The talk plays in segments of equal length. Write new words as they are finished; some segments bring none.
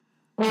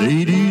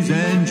Ladies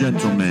and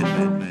gentlemen,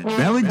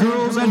 Valley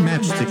Girls and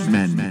Matchstick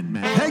Men,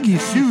 Peggy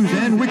Sues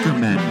and Wicker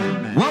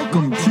Men,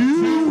 welcome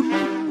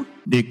to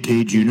Nic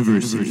Cage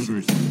University.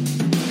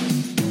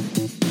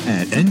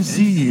 At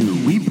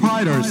NCU, we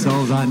pride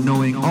ourselves on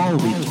knowing all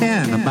we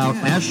can about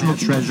national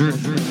treasure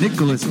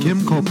Nicolas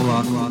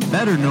Coppola,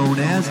 better known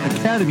as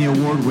Academy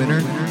Award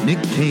winner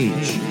Nic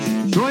Cage.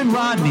 Join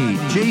Rodney,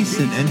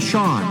 Jason, and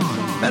Sean,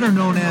 better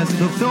known as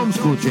the Film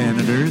School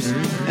Janitors,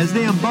 as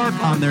they embark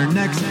on their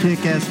next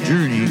kick-ass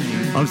journey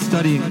of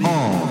studying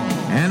all,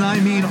 and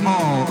I mean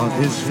all, of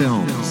his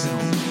films.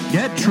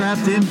 Get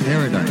trapped in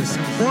paradise,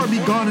 or be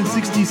gone in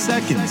 60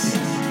 seconds.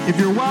 If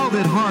you're wild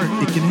at heart,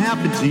 it can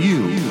happen to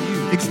you.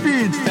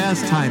 Experience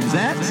fast times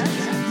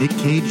at Nic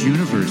Cage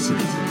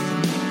University.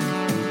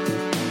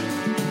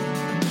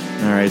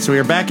 All right, so we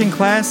are back in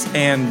class,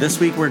 and this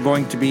week we're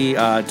going to be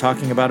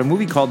talking about a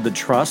movie called The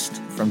Trust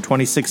from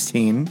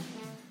 2016.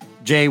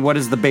 Jay, what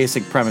is the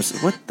basic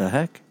premise? What the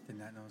heck? Did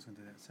not know I was going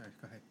to do that. Sorry,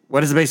 go ahead.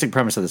 What is the basic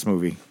premise of this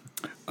movie?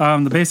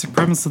 The basic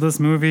premise of this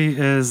movie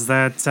is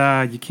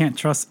that you can't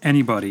trust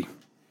anybody.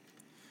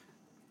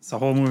 It's a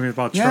whole movie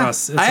about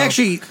trust. I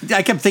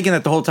kept thinking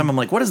that the whole time. I'm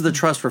like, what is The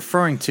Trust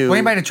referring to? Well,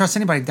 anybody to trust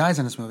anybody dies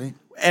in this movie.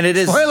 And it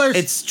is. Spoilers!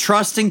 It's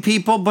trusting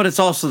people, but it's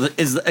also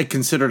is it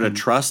considered a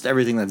trust?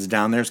 Everything that's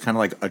down there is kind of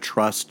like a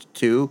trust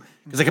too.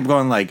 Because I kept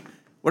going like,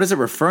 what is it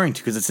referring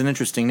to? Because it's an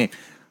interesting name.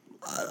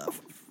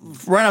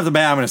 Right off the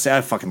bat, I'm going to say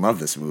I fucking love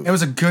this movie. It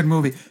was a good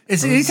movie.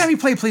 Anytime you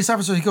play a police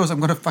officer, he goes, "I'm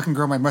going to fucking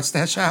grow my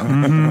mustache out."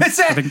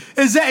 Mm-hmm.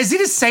 Is he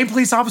the same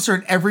police officer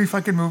in every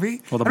fucking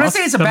movie? Well, I'm not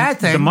saying it's a bad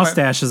thing. The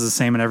mustache is the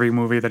same in every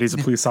movie that he's a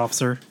police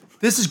officer.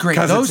 This is great.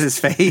 Because it's his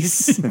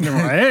face.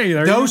 Hey,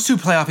 those two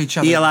play off each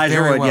other.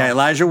 Elijah Wood. Well. Yeah,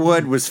 Elijah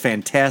Wood was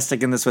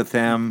fantastic in this with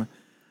him.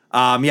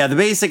 The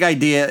basic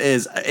idea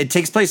is it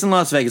takes place in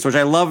Las Vegas, which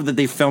I love that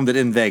they filmed it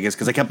in Vegas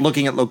because I kept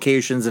looking at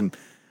locations and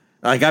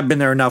like I've been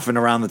there enough and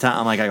around the town.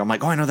 I'm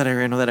like, oh, I know that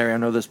area, I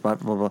know this, blah,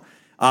 blah,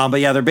 blah. But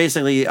yeah, they're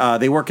basically,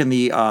 they work in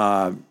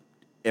the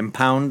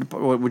impound,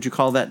 what would you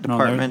call that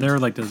department? No, they're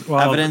like the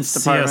evidence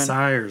department.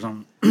 CSI or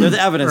something. They're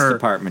the evidence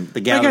department, the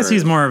gatherers. I guess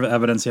he's more of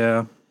evidence,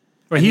 yeah.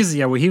 Well, he's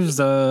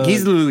the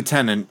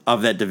lieutenant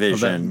of that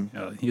division.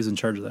 He was in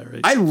charge of that,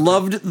 right? I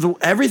loved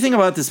everything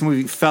about this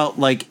movie. Felt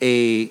like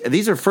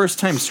these are first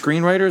time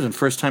screenwriters and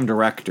first time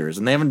directors,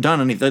 and they haven't done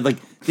anything. Like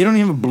they don't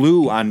even have a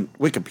blue on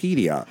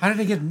Wikipedia. How did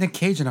they get Nic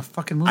Cage in a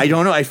fucking movie? I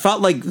don't know. I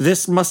felt like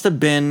this must have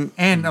been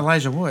and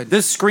Elijah Wood.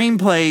 This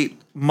screenplay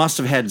must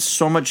have had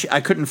so much. I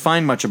couldn't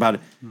find much about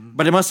it,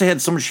 but it must have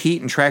had so much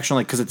heat and traction,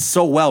 like because it's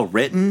so well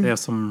written. They have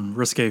some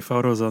risque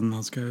photos on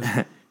those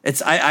guys.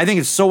 I think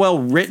it's so well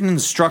written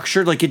and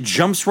structured. Like it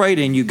jumps right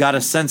in. You got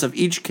a sense of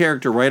each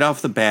character right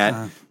off the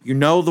bat. You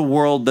know the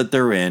world that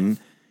they're in,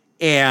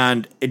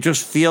 and it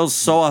just feels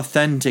so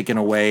authentic in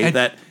a way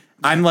that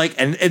I'm like,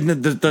 and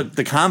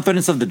the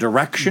confidence of the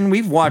direction.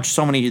 We've watched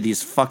so many of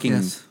these fucking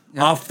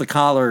off the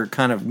collar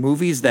kind of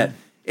movies that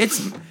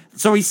it's.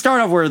 So we start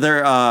off where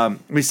they're.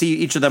 We see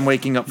each of them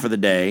waking up for the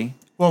day.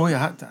 Well, I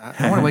want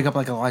to wake up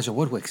like Elijah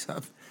Wood wakes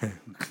up.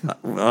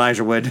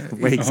 Elijah Wood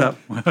wakes up.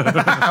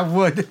 I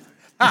would.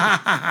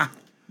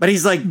 But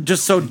he's like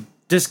just so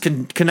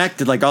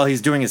disconnected. Like all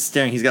he's doing is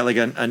staring. He's got like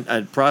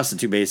a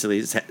prostitute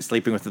basically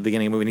sleeping with at the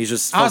beginning of the movie. And he's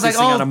just focusing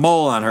on a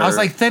mole on her. I was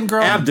like thin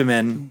girl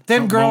abdomen.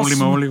 Thin girl.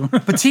 Moly.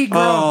 Petite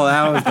girl. Oh,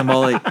 that was the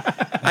moly.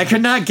 I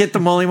could not get the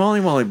moly.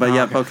 But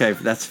yep, okay,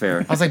 that's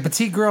fair. I was like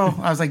petite girl.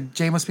 I was like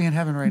Jay must be in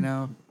heaven right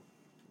now.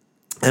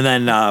 And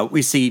then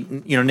we see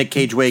Nic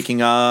Cage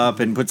waking up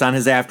and puts on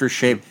his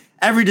aftershave.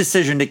 Every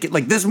decision,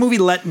 like this movie,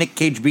 let Nic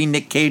Cage be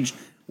Nic Cage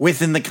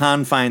within the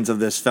confines of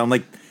this film.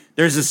 Like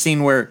there's a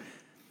scene where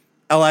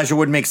Elijah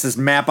Wood makes this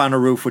map on a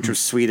roof, which was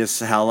sweet as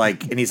hell.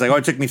 Like, and he's like, "Oh,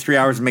 it took me 3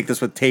 hours to make this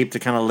with tape to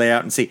kind of lay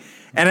out and see."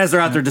 And as they're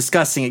out there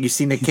discussing it, you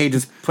see Nic Cage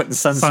is putting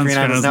sunscreen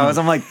on his nose.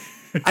 I'm like,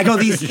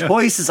 these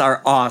choices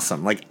are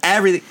awesome. Like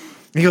everything.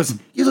 He goes,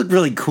 "You look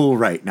really cool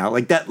right now."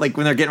 Like that. Like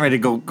when they're getting ready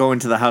to go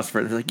into the house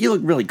for it, they're like, "You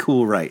look really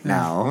cool right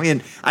now."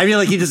 And I feel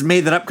like he just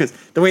made that up because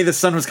the way the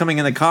sun was coming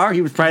in the car,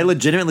 he was probably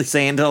legitimately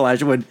saying to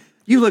Elijah Wood,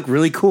 "You look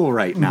really cool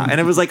right now." And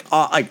it was like,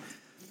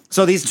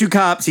 so these two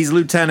cops, he's a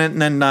lieutenant,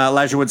 and then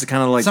Elijah Wood's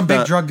kind of like some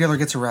big drug dealer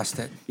gets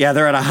arrested. Yeah,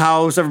 they're at a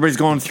house. Everybody's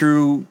going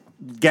through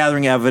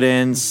gathering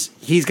evidence.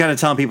 He's kind of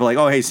telling people like,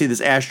 "Oh, hey, see this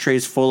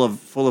ashtray's full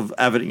of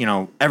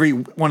evidence. Every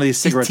one of these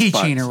cigarettes." He's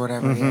teaching butts. or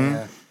whatever. Mm-hmm.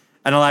 Yeah.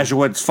 And Elijah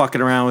Wood's fucking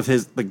around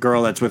with the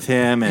girl that's with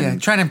him, and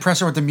trying to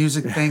impress her with the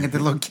music thing at the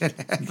little kid,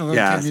 kid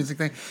music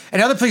thing.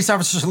 And the other police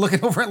officers are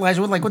looking over at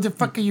Elijah Wood like, "What the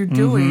fuck are you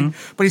doing?"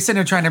 But he's sitting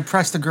there trying to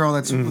impress the girl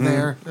that's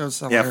there. It was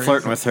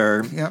flirting with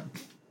her. Yep.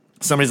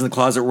 Somebody's in the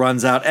closet,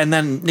 runs out, and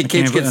then Nic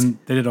Cage gets. And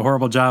they did a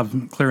horrible job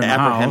clearing the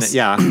house.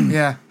 Yeah,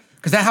 yeah,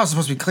 because that house was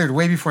supposed to be cleared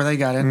way before they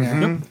got in.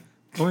 Mm-hmm. Yep.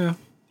 Oh yeah.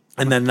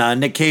 And then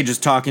Nic Cage is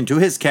talking to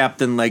his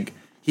captain, like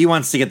he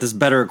wants to get this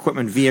better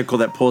equipment vehicle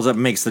that pulls up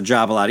and makes the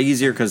job a lot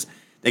easier because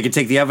they can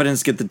take the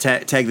evidence, get the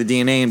tag the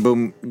DNA, and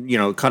boom,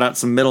 cut out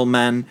some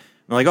middlemen.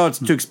 They're like, "Oh, it's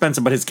too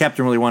expensive," but his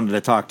captain really wanted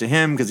to talk to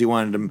him because he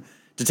wanted him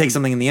to take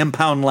something in the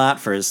impound lot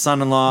for his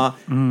son-in-law.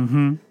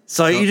 Mm-hmm.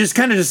 So you just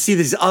kind of just see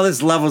these other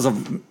levels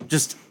of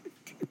just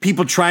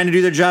people trying to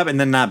do their job and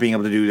then not being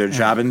able to do their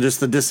job, and just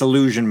the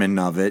disillusionment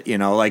of it. You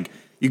know, like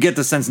you get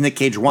the sense Nic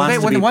Cage wants to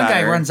be when the one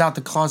better. guy runs out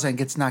the closet and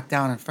gets knocked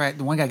down, and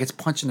the one guy gets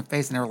punched in the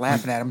face, and they're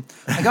laughing at him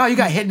like, "Oh, you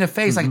got hit in the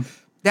face!" Like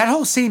that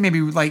whole scene,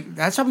 maybe like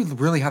that's probably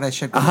really how that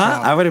shit goes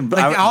out. I would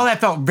like all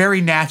that felt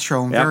very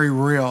natural and very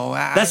real.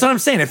 That's what I'm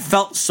saying. It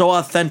felt so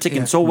authentic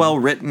and so well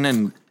written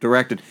and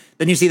directed.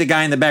 Then you see the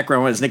guy in the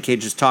background as Nic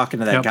Cage is talking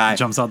to that guy.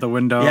 Jumps out the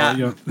window.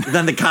 Yeah.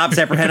 Then the cops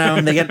apprehend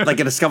him. They get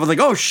like a scuffle. Like,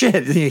 oh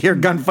shit! You hear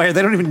gunfire.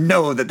 They don't even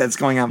know that that's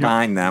going on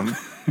behind them.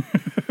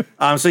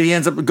 So he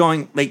ends up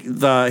going like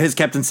his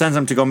captain sends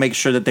him to go make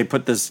sure that they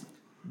put this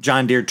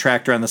John Deere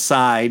tractor on the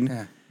side.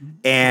 Yeah.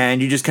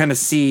 And you just kind of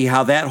see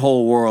how that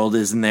whole world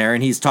is in there.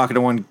 And he's talking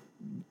to one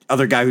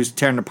other guy who's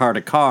tearing apart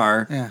a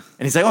car. Yeah.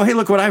 And he's like, oh, hey,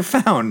 look what I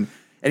found.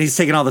 And he's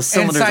taking all the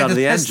cylinders out of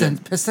the engine.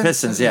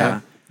 Pistons,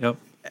 yeah. Yep.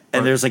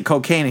 And there's like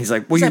cocaine. And he's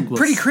like, well, you're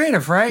pretty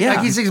creative, right? Yeah.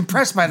 Like he's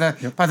impressed by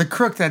the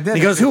crook that did it.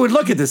 He goes, who would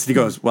look at this? And he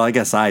goes, well, I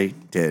guess I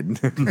did.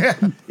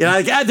 You know,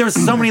 like, there was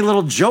so many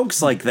little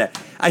jokes like that.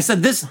 I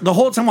said this the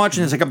whole time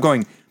watching this, I kept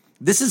going,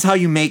 this is how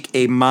you make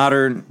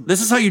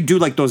this is how you do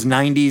like those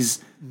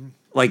 90s,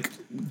 like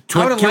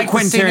I would have liked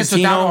Quentin to see this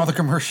without all Tarantino. the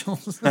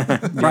commercials.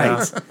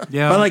 Right.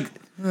 Yeah. But like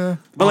there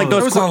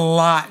those was a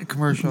lot of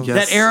commercials.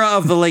 Yes. that era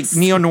of the like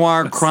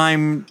neo-noir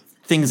crime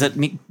things that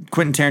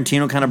Quentin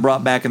Tarantino kind of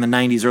brought back in the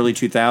 90s, early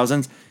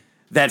 2000s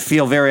that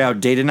feel very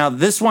outdated now.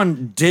 This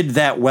one did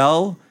that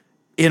well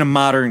in a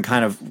modern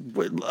kind of,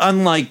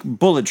 unlike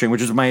Bullet Train,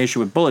 which is my issue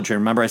with Bullet Train.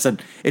 Remember I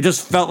said it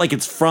just felt like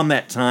it's from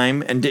that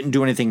time and didn't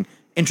do anything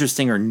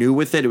interesting or new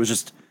with it. It was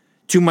just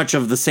too much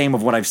of the same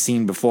of what I've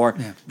seen before.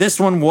 Yeah. This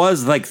one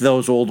was like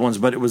those old ones,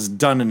 but it was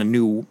done in a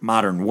new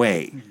modern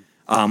way.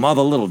 All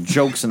the little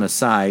jokes and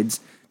asides,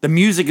 the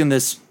music in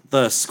this,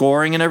 the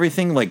scoring and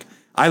everything. Like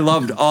I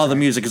loved all the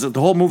music because the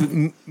whole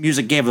movie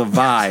music gave the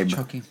vibe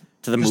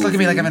to the movie. Just look at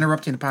me like I'm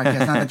interrupting the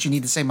podcast. Not that you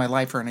need to save my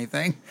life or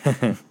anything.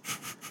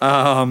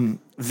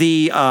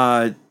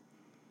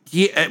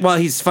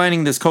 He's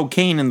finding this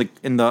cocaine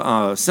in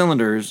the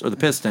cylinders or the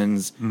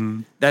pistons.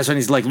 Mm-hmm. That's when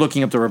he's like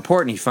looking up the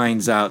report and he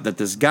finds out that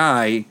this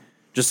guy,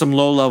 just some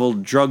low-level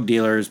drug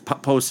dealers,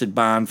 posted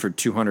bond for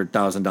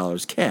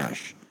 $200,000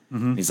 cash.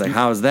 Mm-hmm. He's like,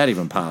 how is that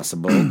even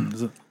possible?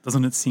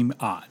 Doesn't it seem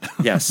odd?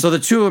 Yes. So the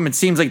two of them, it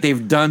seems like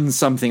they've done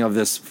something of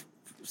this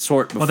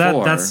sort before.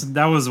 Well,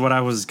 that was what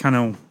I was kind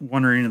of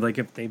wondering, like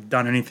if they've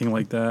done anything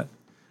like that.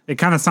 It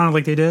kind of sounded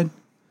like they did.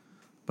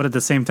 But at the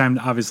same time,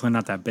 obviously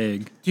not that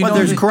big. But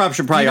there's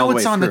corruption probably all the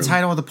way through. Do you know what's on the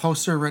title of the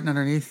poster written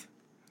underneath?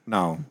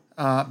 No.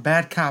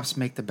 Bad cops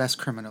make the best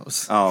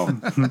criminals. Oh.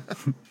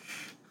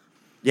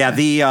 Yeah,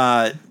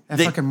 that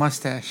fucking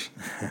mustache.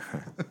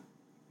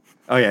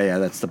 Oh, yeah,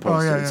 that's the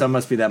poster. Oh, yeah. So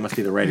that must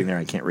be the writing there.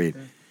 I can't read.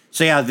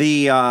 So, yeah,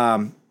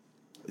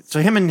 so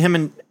him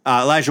and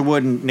Elijah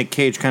Wood and Nic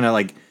Cage kind of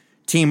like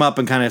team up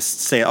and kind of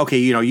say, okay,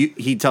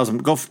 he tells him,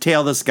 go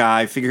tail this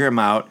guy, figure him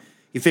out.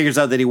 He figures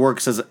out that he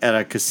works at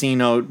a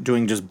casino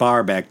doing just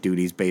bar back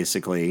duties,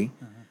 basically.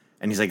 Uh-huh.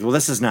 And he's like, well,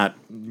 this is not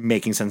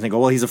making sense. And they go,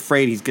 well, he's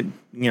afraid he's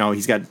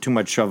got too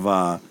much of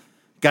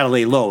got to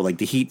lay low, like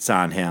the heat's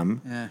on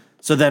him. Yeah.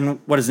 So then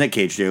what does Nic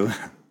Cage do?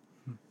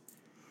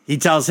 He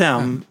tells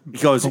him, he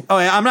goes, oh,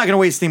 I'm not going to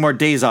waste any more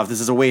days off.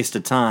 This is a waste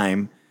of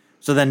time.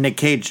 So then Nic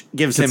Cage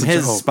gives him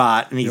his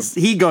spot, and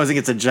he goes and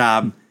gets a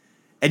job.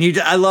 And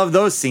I love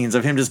those scenes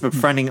of him just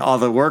befriending all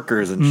the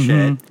workers and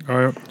shit.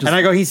 And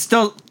I go, he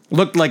still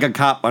looked like a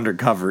cop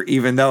undercover,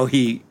 even though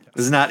he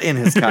was not in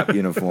his cop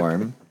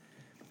uniform.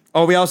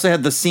 Oh, we also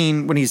had the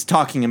scene when he's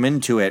talking him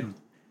into it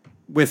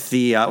with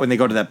the when they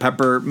go to that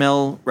Pepper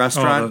Mill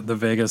restaurant. Oh, the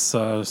Vegas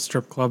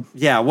strip club.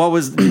 Yeah,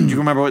 do you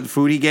remember what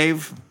food he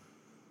gave?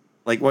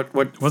 Like what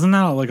wasn't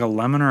that like a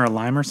lemon or a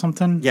lime or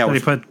something? Yeah, that he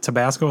put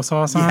Tabasco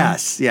sauce on.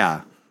 Yes,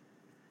 yeah.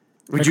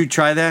 Would you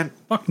try that?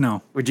 Fuck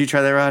no. Would you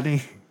try that,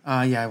 Rodney?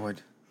 Yeah, I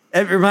would.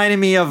 It reminded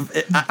me of.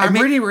 I'm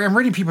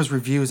reading people's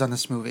reviews on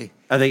this movie.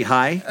 Are they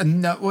high?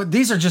 No, well,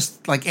 these are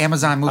just like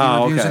Amazon movie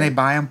reviews, and they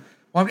buy them.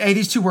 Well, hey,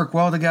 these two work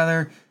well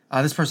together.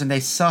 This person, they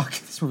suck.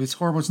 This movie's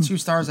horrible. It's 2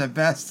 stars at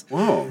best.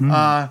 Whoa.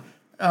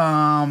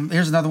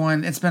 Here's another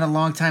one. It's been a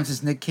long time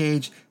since Nic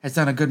Cage has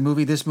done a good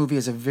movie. This movie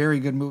is a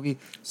very good movie.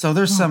 So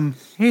there's some.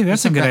 Hey,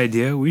 that's a good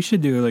idea. We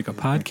should do like a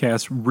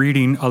podcast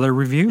reading other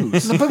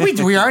reviews. But we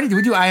do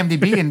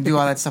IMDb and do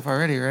all that stuff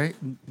already, right?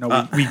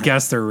 No, we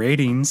guess their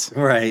ratings.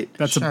 Right.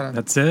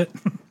 That's it.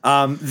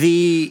 When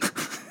he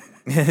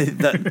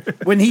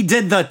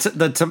did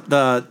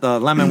the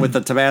lemon with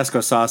the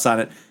Tabasco sauce on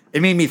it,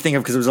 it made me think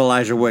of, because it was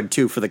Elijah Wood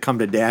too, for the Come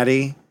to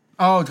Daddy.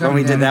 Oh, when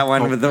we did that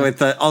one with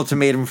the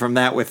ultimatum from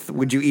that, with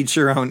would you eat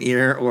your own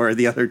ear, or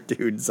the other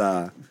dude's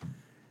organ?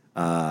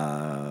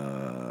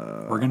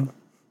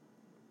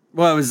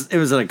 Well, it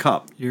was in a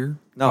cup. Ear?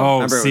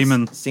 No,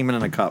 semen. Semen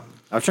in a cup.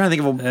 I was trying to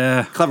think of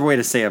a clever way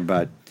to say it,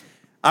 but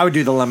I would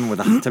do the lemon with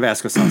the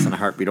Tabasco sauce and a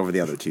heartbeat over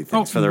the other two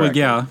things. For the record.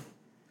 Yeah.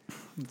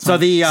 So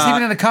the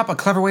semen in a cup, a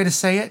clever way to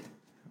say it.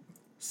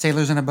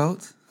 Sailors in a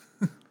boat.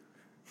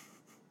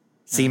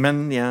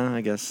 Seaman, yeah, I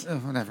guess.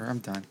 Whatever, I'm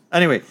done.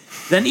 Anyway,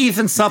 then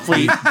Ethan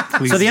Suppley.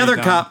 So the other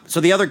cop. So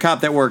the other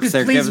cop that works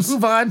there Please gives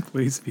move on.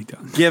 Please be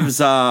done. gives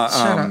Shut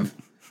up.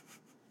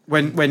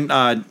 when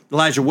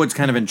Elijah Wood's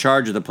kind of in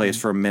charge of the place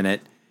for a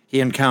minute, he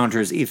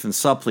encounters Ethan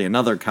Suppley,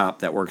 another cop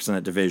that works in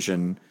that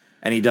division,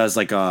 and he does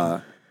like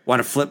a want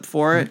to flip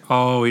for it.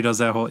 Oh, he does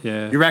that whole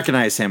You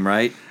recognize him,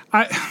 right?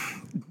 I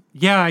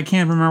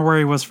can't remember where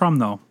he was from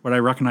though, but I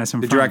recognize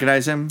him. Did you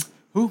recognize him?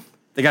 Who?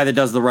 The guy that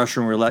does the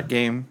Russian roulette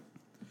game.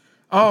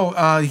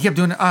 Oh, he kept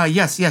doing.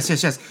 Yes.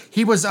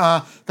 He was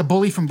the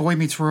bully from Boy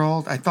Meets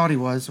World. I thought he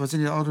was.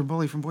 Wasn't he the older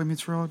bully from Boy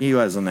Meets World? He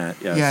was in that.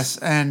 Yes. Yes,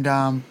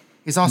 and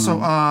he's also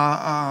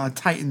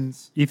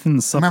Titans. Ethan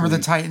Suppley. Remember the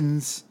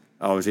Titans?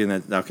 Oh, was he in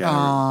that? Okay.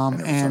 I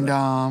never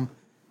saw that.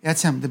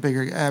 That's him, the bigger.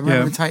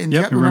 Remember the Titans?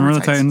 Yep, remember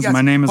the Titans. Yes.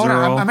 My name is Hold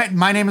Earl. on,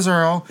 my name is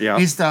Earl. Yeah.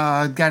 He's the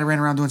guy that ran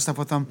around doing stuff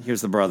with them. He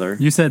was the brother.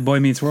 You said Boy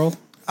Meets World?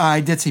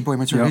 I did see Boy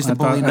Meets World. Yep, He's the I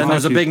thought- bully. Then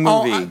there's a big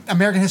movie.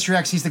 American History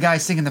X. He's the guy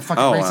singing the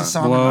fucking racist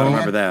song. Whoa. I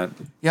remember that.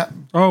 Yep.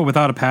 Oh,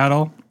 Without a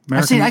Paddle.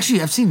 I've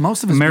seen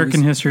most of his American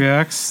movies. History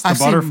X. The I've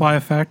seen- Butterfly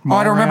Effect. Oh,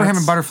 I don't remember him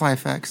in Mallrats. Butterfly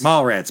Effects.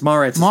 Mallrats. Is the one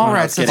I was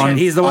Mallrats, getting that's at.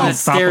 He's the one that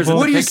stares in Unstoppable. the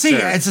What do you see?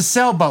 picture. It's a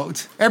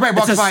sailboat. Everybody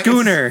walks It's a by.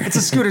 schooner. It's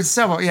a scooter. It's a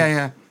sailboat.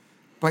 Yeah.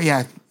 But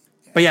yeah.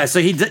 But yeah, so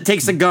he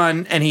takes a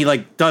gun and he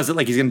like does it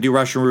like he's gonna do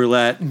Russian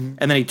roulette, and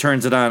then he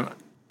turns it on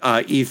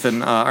on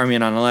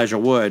Elijah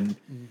Wood,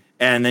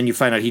 and then you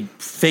find out he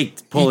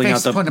faked pulling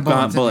out the putting a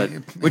bullet bullet,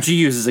 in which he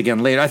uses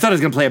again later. I thought it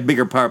was gonna play a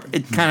bigger part.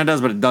 It kind of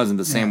does, but it doesn't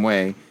the same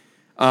way.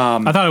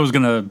 I thought it was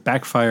going to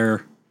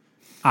backfire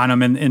on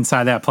him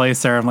inside that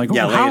place there. I'm like,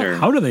 Yeah, later.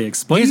 how do they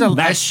explain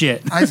that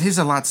shit? He's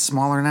a lot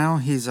smaller now.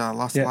 He's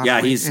lost a lot. Yeah,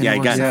 of weight he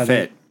got Yeah,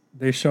 fit.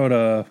 They showed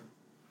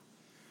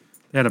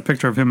they had a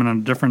picture of him in a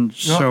different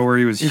show where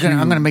he was huge.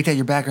 I'm gonna make that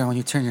your background when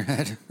you turn your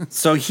head.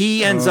 So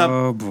he ends up.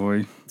 Oh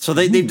boy. So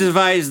they've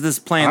devised this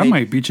plan. I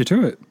might beat you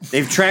to it.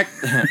 They've tracked.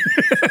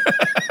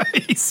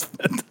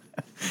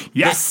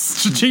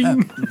 Yes.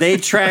 Cha-ching. They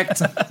tracked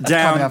Caught me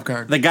down off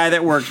guard. the guy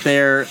that worked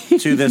there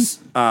to this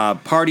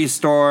party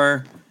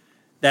store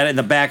that in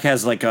the back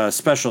has like a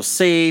special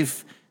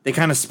safe. They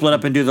kind of split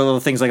up and do the little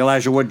things like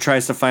Elijah Wood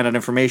tries to find out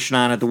information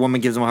on it. The woman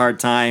gives him a hard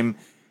time.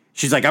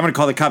 She's like, I'm going to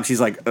call the cops.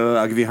 He's like,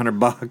 I'll give you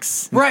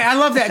 $100. Right, I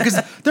love that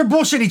because they're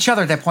bullshitting each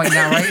other at that point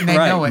now, right? And they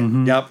know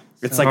it. Yep.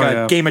 It's like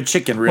a game of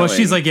chicken, really. Well,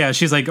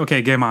 she's like,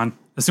 okay, game on.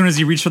 As soon as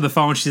you reach for the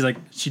phone, she's like,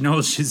 she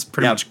knows she's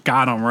pretty much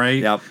got him,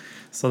 right? Yep.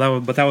 So that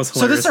was hilarious.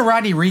 So this is a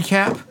Rodney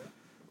recap.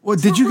 Well,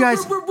 did you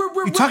guys?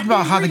 You talked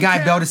about how the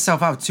guy bailed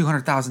himself out with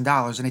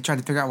 $200,000, and they tried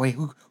to figure out, wait,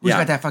 who's Yeah.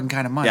 got that fucking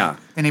kind of money? Yeah.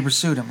 And they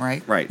pursued him,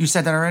 right? Right. You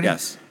said that already?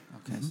 Yes.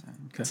 Okay.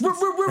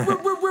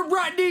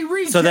 Rodney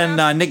recap. So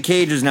then Nic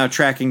Cage is now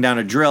tracking down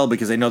a drill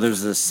because they know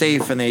there's a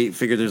safe and they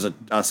figure there's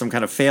a some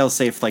kind of fail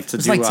safe like to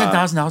It's do like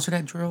 $10,000 for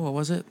that drill. What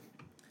was it?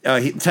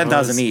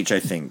 10,000 each, I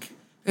think.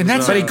 And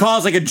that's But he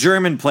calls like a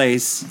German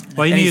place.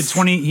 Well, he and needed he's-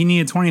 He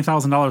needed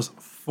 $20,000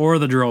 for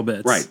the drill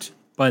bits, Right.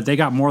 But they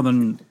got more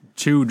than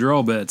 2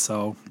 drill bits,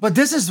 so But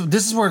this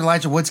is where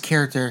Elijah Wood's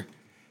character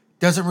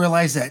doesn't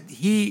realize that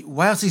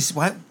why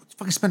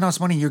fucking spend all this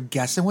money? You're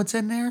guessing what's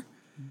in there,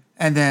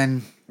 and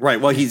then Right.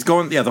 Well, he's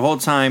going. Yeah, the whole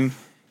time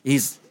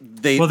he's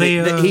he calls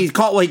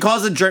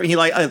the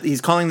German.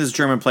 He's calling this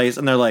German place,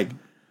 and they're like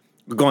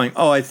going,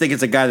 "Oh, I think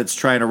it's a guy that's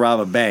trying to rob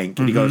a bank,"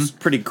 and he goes,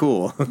 "Pretty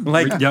cool."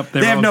 Like, Yep,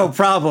 they have no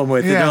problem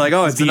with it. Yeah. They're like,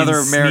 "Oh, it's being another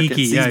American."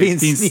 sneaky. Yeah,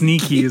 he's being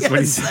sneaky is what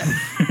he Yes.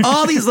 said.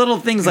 All these little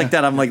things like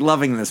that. I'm like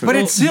loving this. but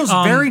it feels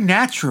very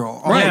natural.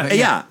 all of right. it,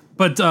 Yeah.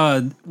 But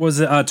was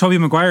it Tobey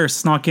Maguire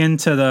snuck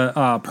into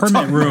the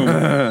permit room?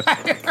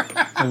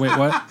 Oh, wait,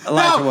 what?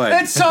 Elijah No, Wood.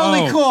 it's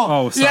totally Oh, cool.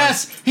 oh, sorry.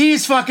 Yes,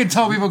 he's fucking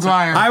Tobey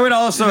Maguire. I would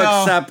also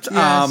No, accept.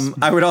 yes.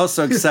 I would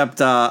also accept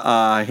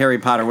Harry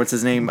Potter. What's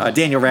his name?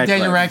 Daniel Radcliffe.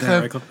 Daniel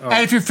Radcliffe. Radcliffe. Oh,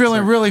 And if you're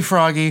feeling really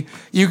froggy,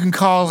 you can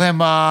call him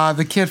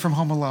the kid from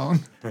Home Alone.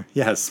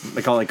 Yes,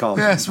 Macaulay Culkin.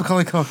 Yes,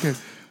 Macaulay Culkin.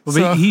 Well,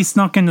 So- but he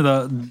snuck into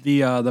the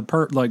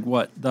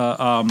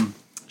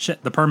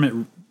permit.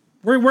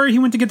 Where he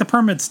went to get the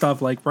permit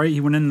stuff, like, right?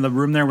 He went into the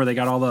room there where they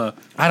got all the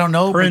I don't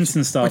know. prints but-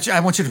 and stuff. but I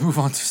want you to move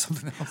on to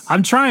something else.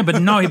 I'm trying, but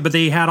no, but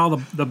they had all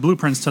the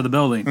blueprints to the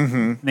building.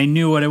 Mm-hmm. They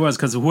knew what it was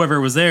because whoever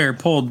was there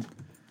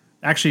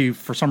actually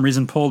for some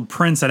reason pulled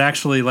prints that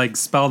actually like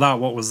spelled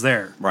out what was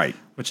there. Right.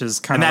 Which is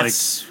kind And of like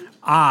that's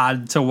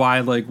odd to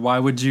why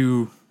would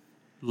you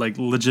like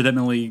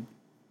legitimately,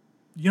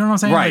 you know what I'm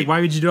saying? Right. Like,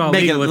 why would you do all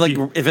make it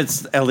legal like if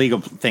it's a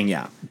legal thing,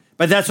 yeah.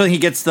 But that's when he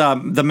gets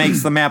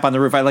makes the map on the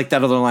roof. I like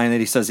that other line that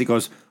he says. He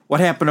goes, "What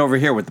happened over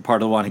here with the part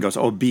of the wall?" And he goes,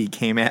 "Oh, B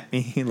came at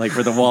me," like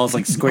where the walls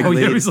like squiggly. Oh,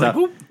 yeah, and he's like, stuff.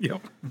 "Whoop."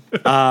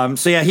 Yep.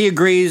 So yeah, he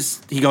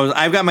agrees. He goes,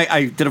 I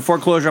did a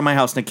foreclosure on my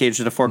house. Nic Cage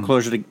did a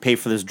foreclosure to pay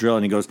for this drill,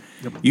 and he goes,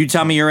 "You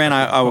tell me you're in,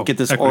 I will get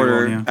this equity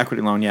order, loan, yeah.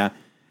 equity loan, yeah."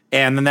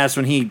 And then that's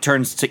when he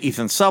turns to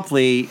Ethan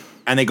Suppley,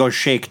 and they go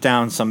shake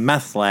down some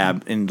meth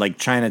lab in like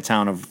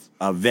Chinatown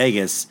of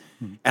Vegas,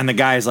 and the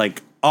guy's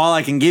like, "All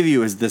I can give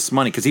you is this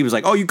money," because he was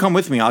like, "Oh, you come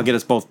with me, I'll get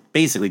us both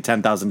basically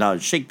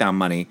 $10,000 shakedown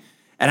money."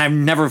 And I've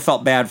never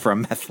felt bad for a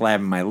meth lab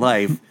in my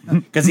life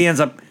because he ends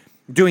up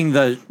doing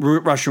the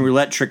Russian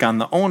roulette trick on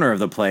the owner of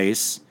the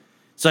place.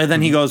 So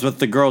then he goes with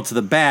the girl to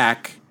the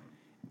back,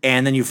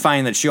 and then you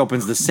find that she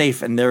opens the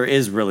safe, and there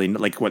is really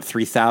like what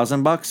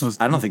 $3,000.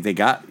 I don't think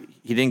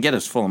he didn't get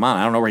his full amount.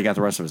 I don't know where he got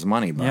the rest of his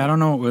money. But Yeah, I don't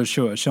know what was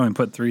showing.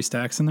 Put 3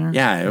 stacks in there.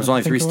 yeah, it was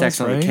only 3 stacks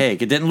on the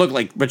cake. It didn't look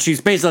like, but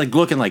she's basically like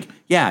looking like,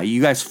 yeah,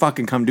 you guys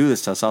fucking come do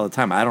this to us all the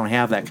time. I don't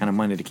have that kind of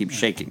money to keep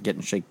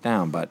getting shaken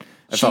down, but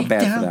I felt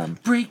bad for them.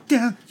 Break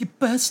down, you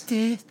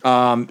busted.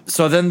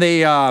 So then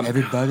they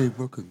Everybody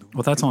working.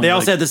 Well, that's only. They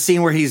also had the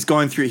scene where he's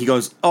going through. He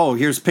goes, "Oh,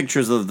 here's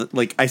pictures of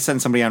like I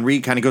sent somebody on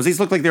recon." He goes, "These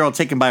look like they're all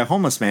taken by a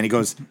homeless man." He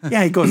goes,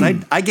 "Yeah." He goes, "I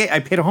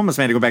paid a homeless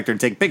man to go back there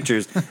and take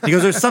pictures." He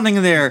goes, "There's something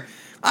in there.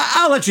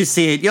 I'll let you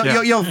see it.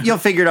 You'll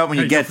figure it out when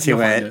you get to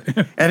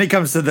it." And he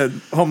comes to the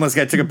homeless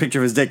guy, took a picture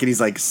of his dick, and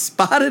he's like,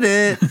 "Spotted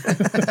it."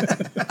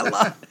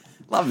 I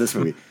love this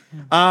movie.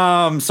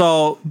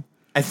 So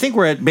I think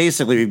we're at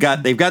basically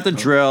they've got the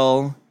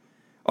drill.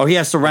 Oh, he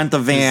has to rent the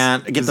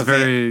van. He's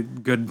very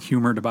good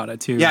humored about it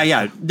too.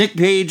 Yeah. Nick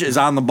Cage is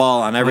on the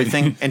ball on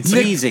everything and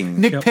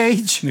teasing. Nick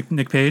Page.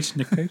 Nick Page.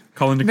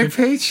 Calling Nick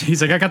Page.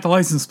 He's like, I got the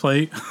license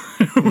plate.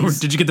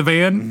 Did you get the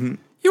van? Mm-hmm.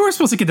 You were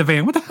supposed to get the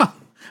van. What the hell?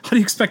 How do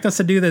you expect us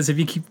to do this if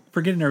you keep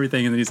forgetting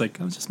everything? And then he's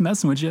like, I was just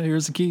messing with you.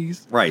 Here's the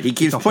keys. Right. He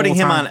keeps putting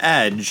him on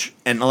edge,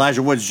 and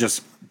Elijah Wood's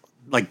just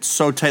like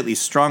so tightly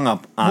strung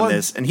up on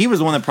this. And he was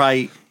the one that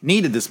probably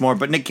needed this more,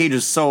 but Nick Cage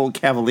is so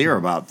cavalier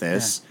about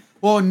this. Yeah.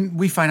 Well, and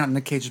we find out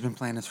Nick Cage has been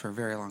playing this for a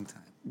very long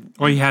time.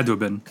 Well, he had to have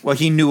been. Well,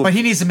 he knew. But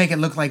he needs to make it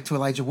look like to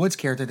Elijah Wood's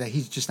character that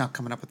he's just now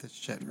coming up with this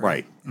shit.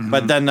 Right.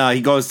 But then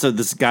he goes to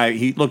this guy.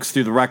 He looks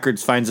through the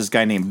records, finds this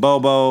guy named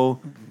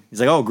Bobo. He's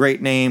like, "Oh,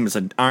 great name. It's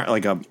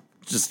a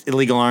just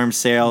illegal arms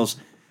sales."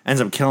 Ends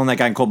up killing that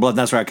guy in cold blood. And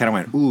that's where I kind of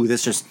went, "Ooh,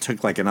 this just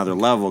took like another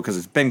level," because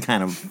it's been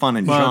kind of fun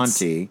and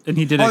jaunty. And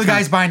he did it. The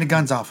guy's buying the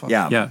guns off of.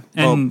 Yeah.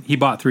 And he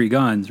bought 3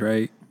 guns,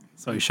 right?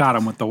 So he shot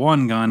him with the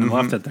one gun and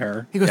left it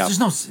there. He goes, "There's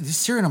no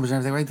serial numbers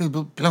and everything,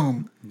 right?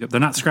 Boom." They're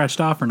not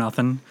scratched off or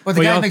nothing. But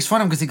the guy makes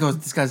fun of him because he goes,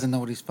 "This guy doesn't know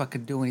what he's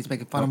fucking doing." He's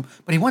making fun of him.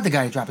 But he wanted the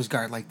guy to drop his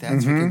guard like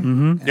that.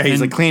 Yeah,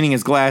 he's like cleaning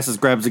his glasses,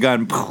 grabs a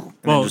gun, and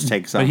then just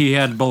takes off. But he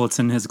had bullets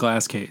in his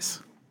glass case.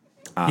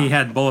 He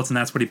had bullets, and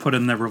that's what he put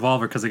in the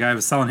revolver because the guy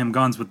was selling him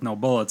guns with no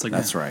bullets. Like,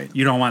 that's right.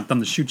 You don't want them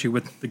to shoot you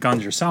with the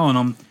guns you're selling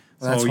them,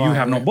 so you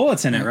have no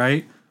bullets in it,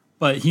 right?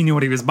 But he knew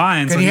what he was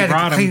buying, so he he had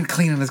brought him.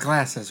 cleaning his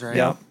glasses, right?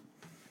 Yeah.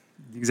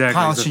 Exactly.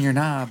 Polishing your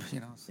knob,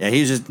 Yeah,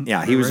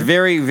 he was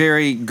very,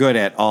 very good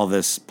at all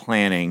this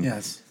planning.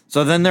 Yes.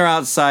 So then they're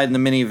outside in the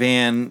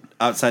minivan,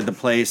 outside the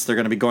place. They're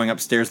going to be going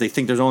upstairs. They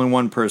think there's only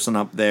one person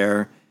up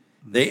there.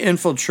 They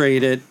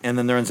infiltrate it, and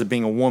then there ends up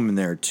being a woman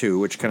there, too,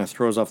 which kind of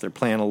throws off their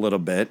plan a little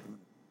bit.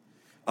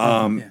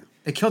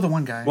 They killed the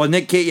one guy. Well,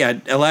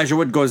 Elijah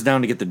Wood goes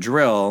down to get the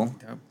drill,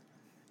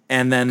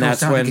 and then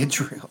that's when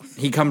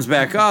he comes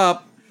back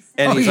up,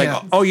 and he's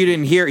like, "Oh, you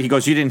didn't hear it." He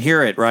goes, "You didn't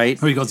hear it, right?"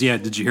 Oh, he goes, "Yeah,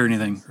 did you hear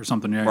anything or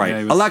something?" Yeah,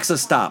 right. Yeah, Alexa,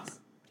 stop.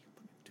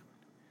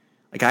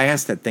 Like, I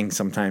ask that thing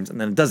sometimes,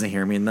 and then it doesn't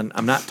hear me, and then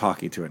I'm not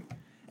talking to it.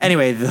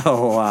 Anyway,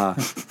 though,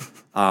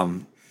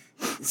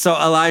 so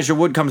Elijah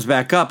Wood comes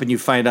back up, and you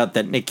find out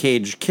that Nick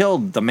Cage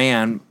killed the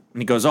man,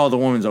 and he goes, "Oh, the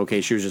woman's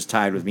okay. She was just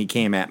tied with me,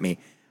 came at me."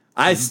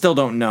 I still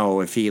don't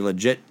know if he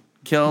legit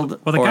killed.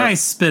 Well, the guy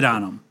spit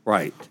on him.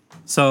 Right.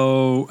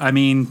 So, I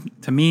mean,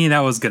 to me, that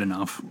was good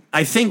enough.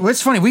 I think. Well,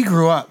 it's funny. We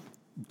grew up.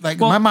 Like,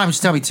 my mom used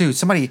to tell me, too.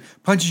 Somebody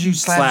punches you,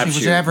 slaps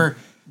you, whatever.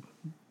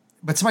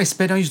 But somebody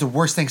spit on you is the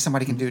worst thing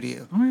somebody can do to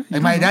you.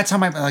 That's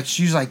how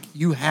she's like,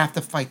 you have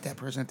to fight that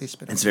person if they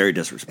spit on you. It's very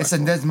disrespectful.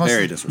 It's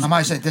very disrespectful. My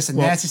mom said, this is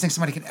the nastiest thing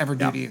somebody can ever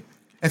do to you.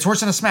 It's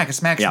worse than a smack. A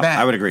smack's bad.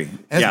 I would agree.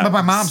 But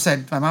my mom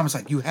was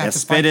like, you have to fight.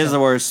 Spit is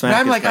the worst. Smack but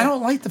I'm like, bad. I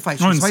don't like the fight.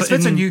 If somebody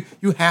spits on you,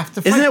 you have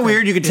to fight. Isn't it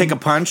weird you could take a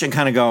punch and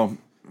kind of go,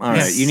 all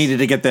right, you needed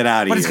to get that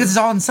out of you. But it's because it's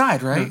all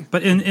inside, right?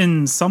 But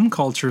in some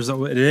cultures,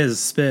 it is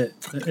spit.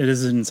 It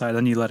is inside,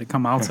 then you let it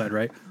come outside,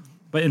 right?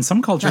 But in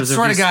some cultures, if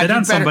you spit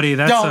on somebody,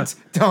 that's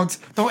don't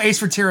Ace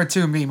Ventura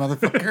 2 me,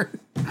 motherfucker.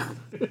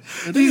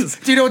 Do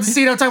you know what the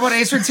scene I'm talking about?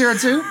 Ace Ventura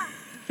 2?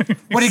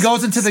 When he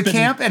goes into the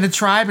camp and the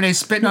tribe and they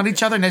spitting on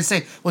each other and they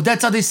say, well,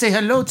 that's how they say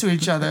hello to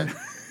each other. You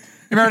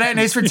remember that in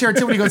Ace Ventura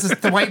 2 when he goes to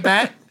the white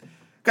bat?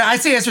 I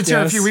say Ace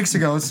Ventura a few weeks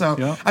ago, so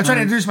I'm trying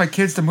to introduce my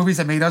kids to movies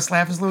that made us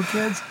laugh as little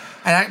kids.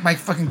 And my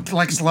fucking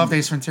Lex loved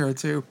Ace Ventura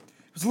 2.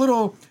 It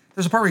was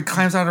there's a part where he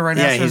climbs out of the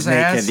rhinoceros'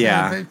 ass.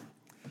 Yeah.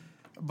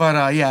 But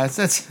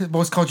that's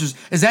most cultures.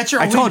 Is that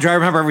your? I told you I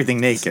remember everything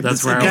naked.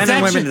 That's where men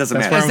and women. It doesn't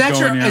matter.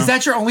 Is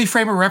that your only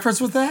frame of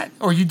reference with that,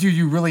 or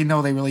you really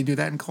know they really do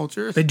that in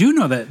cultures? They do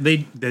know that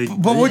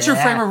But what's your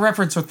frame of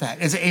reference with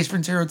that? Is it Ace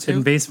Ventura 2?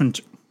 In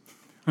basement.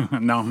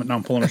 No,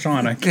 I'm pulling a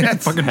Sean. I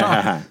can't fucking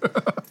talk.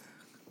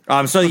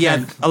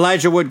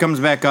 Elijah Wood comes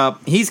back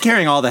up. He's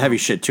carrying all the heavy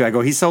shit too. I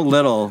go, he's so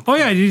little. Oh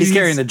yeah, he's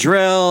carrying the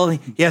drill.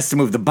 He has to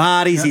move the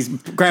bodies. He's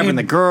grabbing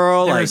the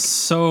girl. They're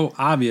so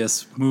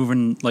obvious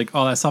moving like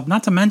all that stuff.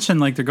 Not to mention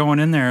like they're going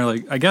in there.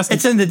 Like I guess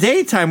it's in the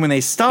daytime when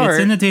they start.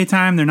 It's in the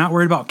daytime. They're not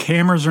worried about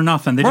cameras or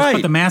nothing. They just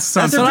put the masks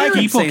on so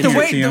people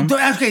can't see them.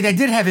 Okay, they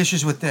did have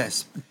issues with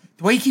this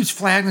the way he keeps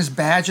flagging his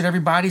badge at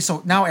everybody,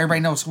 so now everybody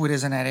knows who it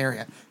is in that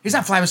area. He's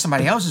not flagging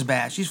somebody else's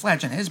badge. He's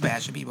flashing his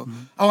badge to people.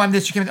 Oh, I'm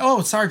this. You came in.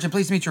 Oh, Sergeant,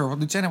 pleased to meet you, or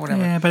Lieutenant, whatever.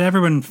 Yeah, but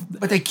everyone.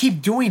 But they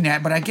keep doing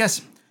that. But I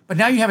guess. But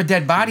now you have a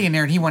dead body in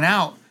there, and he went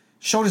out,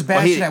 showed his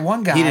badge to that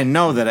one guy. He didn't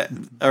know that,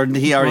 or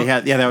he already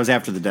had. Yeah, that was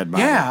after the dead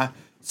body. Yeah.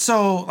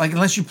 So, like,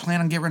 unless you plan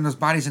on getting rid of those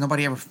bodies and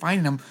nobody ever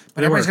finding them,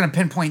 but everybody's going to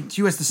pinpoint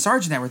you as the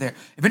sergeant that were there.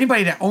 If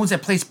anybody that owns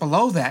that place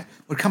below that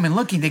would come in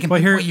looking, they can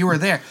pinpoint you were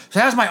there. So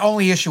that was my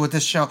only issue with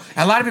this show.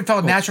 And a lot of it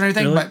felt natural and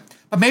everything, really?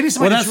 but maybe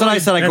somebody. Well, that's what I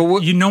said. I go,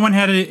 No one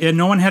had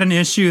an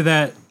issue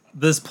that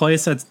this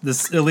place, that's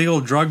this illegal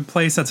drug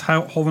place that's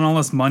holding all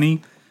this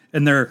money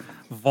in their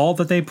vault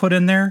that they put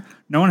in there.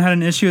 No one had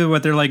an issue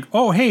with. They're like,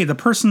 oh, hey, the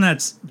person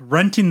that's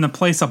renting the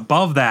place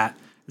above that.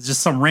 It's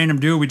just some random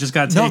dude. We just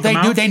got to take them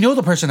out. They knew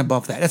the person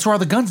above that. That's where all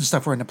the guns and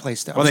stuff were in the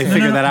place. Though. Well, they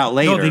figured that out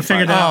later. No, they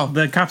figured out.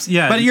 The cops.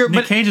 Yeah, but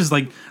Nic Cage is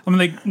like. I mean,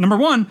 like number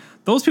one,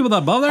 those people that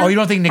above there. Oh, you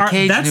don't think Nic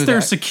Cage that's knew their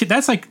that?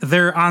 That's like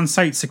their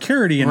on-site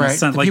security in a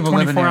sense, like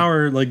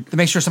 24-hour, like to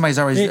make sure somebody's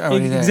already there.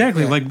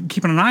 Exactly, Yeah. like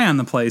keeping an eye on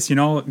the place. You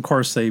know, of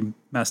course they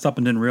messed up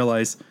and didn't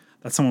realize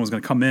that someone was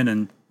going to come in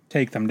and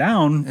take them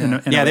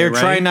down. Yeah, they were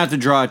trying not to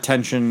draw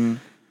attention.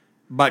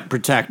 But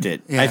protect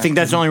it. Yeah. I think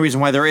that's the only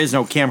reason why there is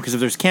no camera. Because if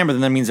there's camera,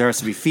 then that means there has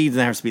to be feeds and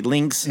there has to be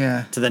links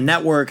to the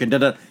network and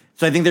da-da.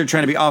 So I think they're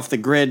trying to be off the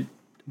grid,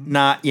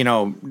 not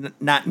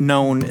not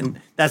known.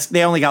 And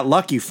they only got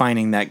lucky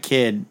finding that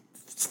kid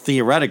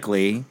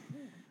theoretically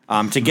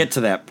to get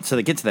to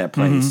that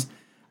place.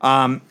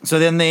 So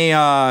then they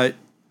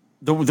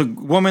the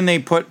woman they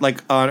put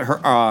like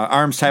her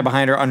arms tied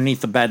behind her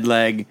underneath the bed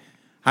leg,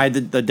 hide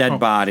the dead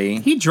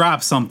body. He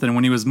dropped something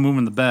when he was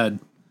moving the bed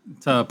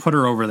to put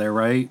her over there,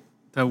 right?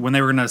 When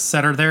they were going to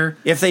set her there.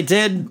 If they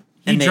did,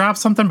 he dropped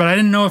something, but I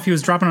didn't know if he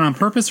was dropping it on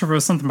purpose or if it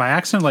was something by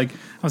accident. Like,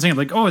 I was thinking,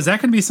 like, oh, is that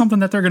going to be something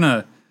that they're going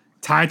to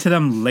tie to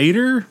them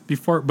later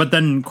before? But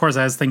then, of course,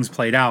 as things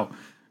played out,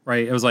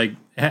 right, it was like,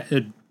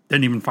 it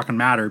didn't even fucking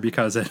matter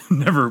because it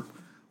never,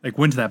 like,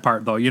 went to that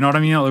part, though. You know what I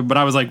mean? But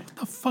I was like, what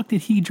the fuck did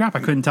he drop? I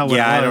couldn't tell what it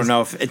was. Yeah, I don't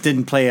know if it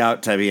didn't play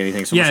out to be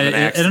anything. So yeah,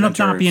 it ended up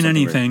not being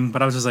anything,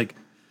 but I was just like,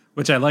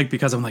 which I like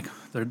because I'm like,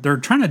 they're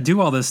trying to do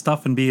all this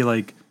stuff and be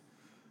like,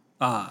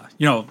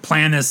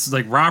 plan this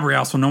like robbery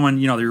house when no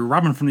one, they're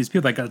robbing from these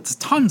people. Like it's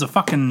tons of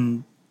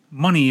fucking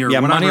money or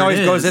whatever. Money always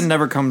goes in,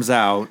 never comes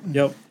out.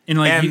 Yep. And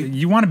like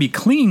you want to be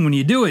clean when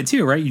you do it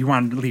too, right? You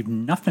want to leave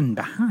nothing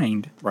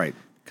behind, right?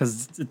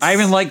 Because I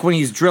even like when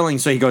he's drilling.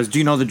 So he goes, "Do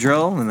you know the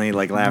drill?" And they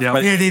like laugh. Yep.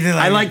 But Yeah, they did.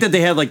 I like that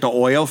they had like the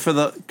oil for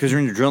because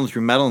when you're drilling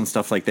through metal and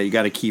stuff like that, you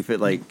got to keep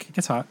it like it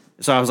gets hot.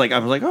 So I was like,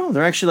 oh,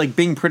 they're actually like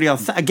being pretty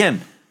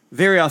again.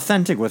 Very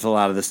authentic with a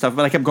lot of this stuff,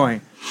 but I kept going,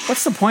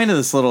 what's the point of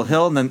this little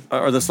hill and then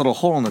or this little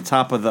hole in the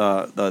top of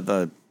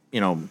the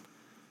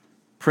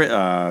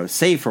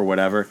safe or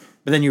whatever?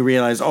 But then you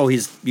realize, oh,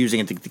 he's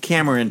using it to get the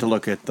camera in to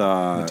look at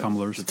the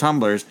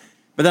tumblers.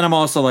 But then I'm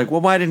also like,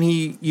 well, why didn't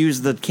he use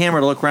the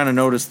camera to look around and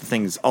notice the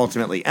thing's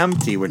ultimately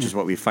empty, which is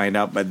what we find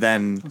out. But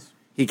then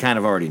he kind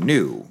of already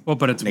knew. Well,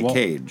 but it's Nic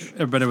Cage.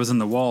 But it was in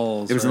the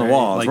walls. It was in the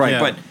walls, like, right?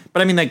 Yeah.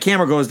 But I mean, that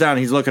camera goes down.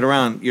 He's looking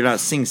around. You're not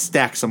seeing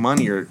stacks of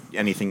money or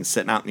anything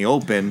sitting out in the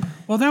open.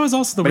 Well, that was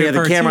also the. But he weird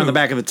had the part camera too. on the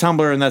back of the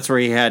tumbler, and that's where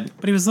he had.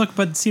 But he was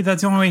But see,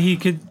 that's the only way he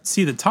could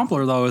see the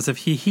tumbler though is if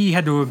he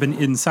had to have been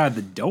inside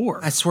the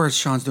door. I swear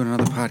Sean's doing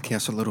another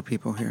podcast with little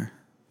people here.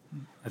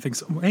 I think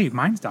so. Hey,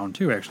 mine's down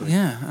too, actually.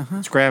 Yeah.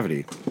 It's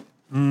gravity.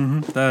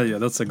 Yeah,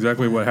 that's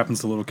exactly what happens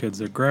to little kids.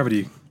 Their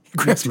gravity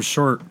gets them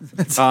short.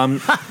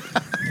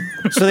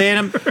 So they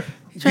end up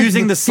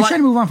using the He's trying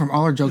to move on from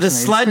all our jokes.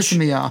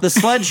 the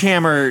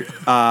sledgehammer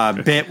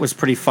bit was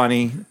pretty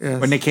funny.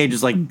 When Nic Cage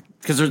is like,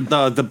 because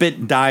the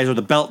bit dies or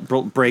the belt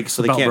breaks,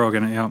 so they can't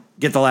broken it. Yeah,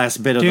 get the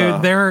last bit of the.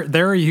 Dude,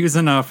 they're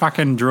using a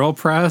fucking drill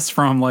press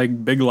from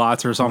like Big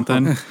Lots or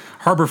something.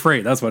 Harbor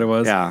Freight, that's what it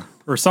was. Yeah,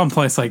 or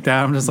someplace like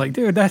that. I'm just like,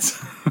 dude,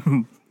 that's.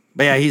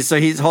 But yeah,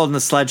 he's holding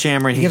the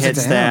sledgehammer and he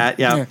hits that.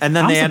 Yeah. And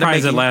then I'm they end up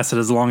surprised making, it lasted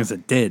as long as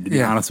it did. To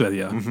be honest with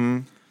you. Mm-hmm.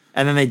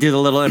 And then they do the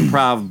little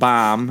improv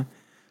bomb.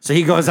 So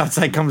he goes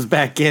outside, comes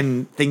back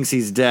in, thinks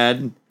he's dead,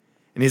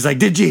 and he's like,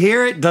 "Did you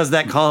hear it?" Does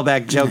that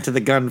callback joke to the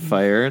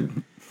gunfire.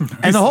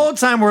 And the whole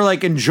time we're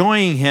like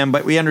enjoying him,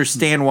 but we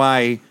understand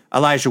why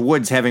Elijah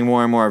Wood's having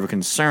more and more of a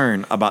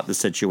concern about the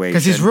situation.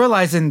 Because he's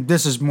realizing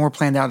this is more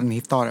planned out than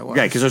he thought it was.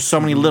 Yeah, because there's so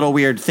many little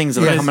weird things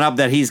that are coming up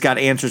that he's got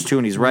answers to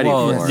and he's ready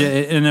for. Yeah,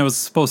 and it was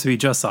supposed to be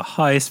just a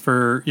heist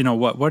for,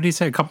 what did he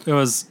say? It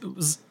was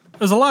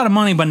a lot of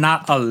money, but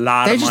not a lot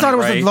of money. They just thought it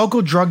was right? the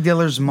local drug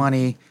dealer's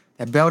money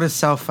that bailed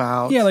itself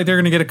out. Yeah, like they're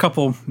going to get a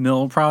couple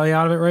mil probably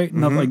out of it, right?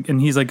 Mm-hmm. And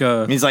he's like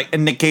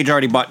and Nic Cage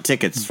already bought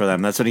tickets for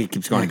them. That's what he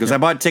keeps going. He goes, I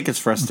bought tickets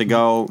for us to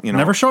go,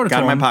 never showed it got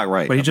to in him, my pocket,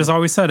 right. But he just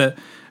always said it.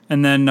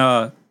 And then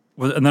all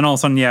of a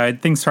sudden,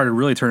 things started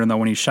really turning though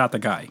when he shot the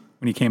guy.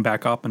 When he came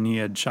back up and he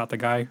had shot the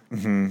guy.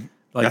 Mm-hmm.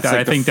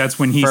 I think that's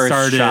when he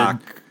started.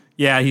 Shock.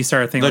 Yeah, he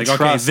started thinking the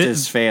trust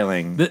is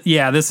failing.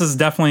 This is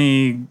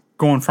definitely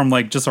going from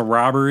like just a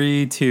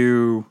robbery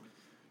to,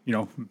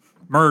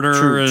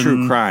 murder,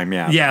 true crime.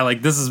 Yeah, yeah.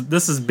 Like this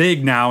is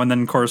big now. And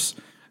then of course,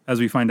 as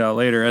we find out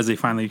later, as they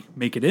finally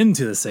make it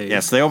into the safe. Yeah,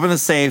 so they open the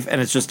safe,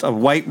 and it's just a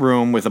white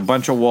room with a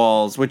bunch of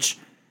walls, which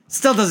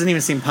still doesn't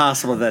even seem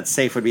possible that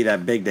safe would be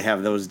that big to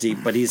have those deep.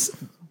 But he's It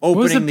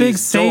was a opening big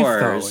these safe,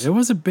 doors. though. It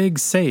was a big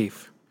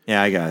safe.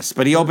 Yeah, I guess.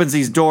 But he opens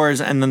these doors,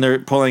 and then they're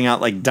pulling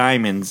out like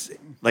diamonds,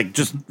 like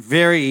just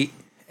very.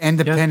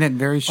 Independent,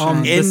 very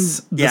shiny.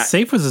 The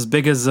safe was as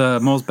big as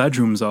most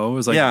bedrooms, though. It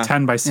was like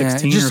 10 by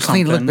 16 it just or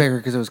something. looked bigger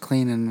because it was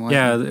clean and white.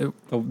 Yeah,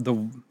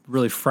 the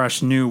really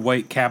fresh new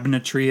white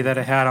cabinetry that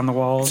it had on the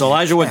walls. So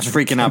Elijah Wood's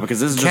freaking out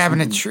because this is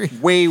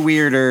just way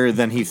weirder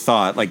than he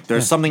thought. Like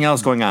there's something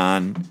else going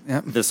on.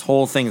 Yep. This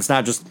whole thing, it's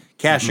not just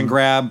cash and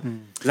grab.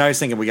 Because I was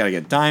thinking we got to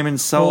get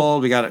diamonds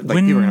sold. We got to people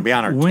are going to be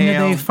on our when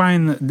tail. Did they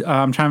find?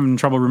 I'm having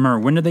trouble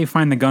remembering. When did they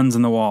find the guns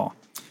in the wall?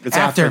 It's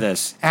after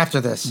this.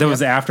 After this. That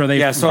was after they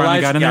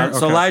finally got in there? So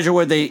Okay. Elijah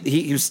Wood,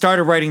 he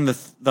started writing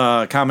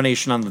the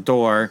combination on the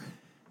door.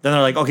 Then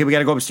they're like, okay, we got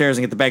to go upstairs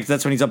and get the bags.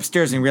 That's when he's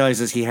upstairs and he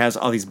realizes he has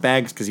all these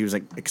bags because he was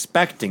like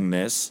expecting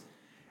this.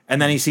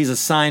 And then he sees a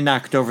sign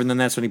knocked over, and then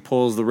that's when he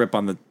pulls the rip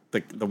on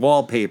the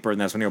wallpaper, and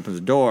that's when he opens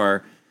the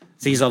door,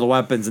 sees all the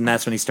weapons, and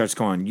that's when he starts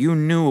going, you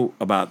knew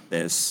about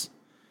this.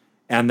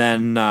 And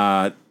then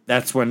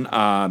that's when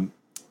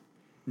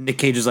Nic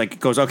Cage is like,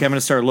 goes, okay, I'm going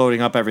to start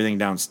loading up everything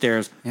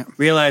downstairs. Yep.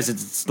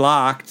 Realizes it's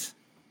locked,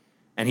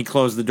 and he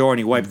closed the door and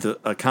he wiped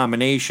a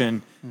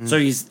combination. So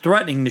he's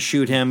threatening to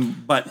shoot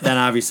him, but then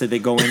obviously they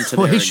go into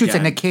Well, there he shoots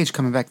again. at Nick Cage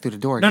coming back through the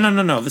door.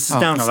 No. This is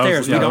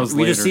downstairs. that was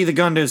We just later. see the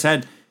gun to his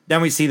head.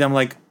 Then we see them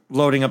like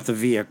loading up the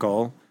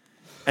vehicle.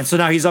 And so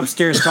now he's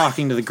upstairs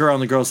talking to the girl,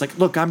 and the girl's like,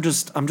 look, I'm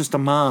just a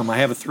mom. I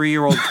have a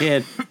 3-year-old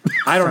kid.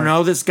 I don't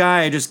know this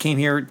guy. I just came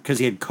here because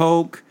he had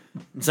coke.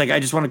 It's like, I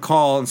just want to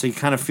call. And so he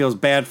kind of feels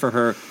bad for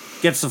her.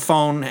 Gets the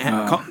phone,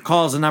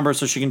 calls the number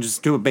so she can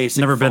just do a basic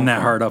Never been phone that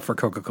call. hard up for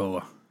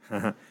Coca-Cola.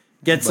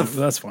 Gets But a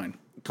that's fine,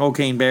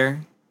 cocaine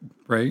bear.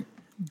 right?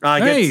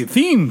 Hey,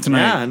 theme tonight.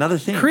 Yeah, another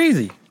theme.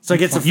 Crazy. So he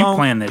gets a You phone.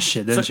 planned this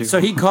shit, didn't you? So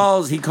he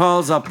calls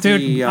up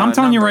Dude, the I'm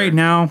telling you number. right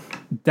now,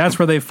 that's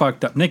where they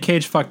fucked up. Nick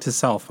Cage fucked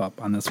himself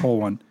up on this whole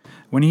one.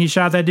 When he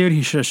shot that dude,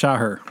 he should have shot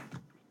her.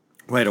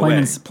 Wait Plain,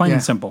 away.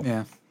 and simple.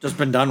 Yeah. Just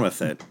been done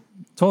with it.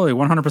 Totally,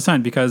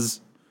 100%,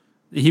 because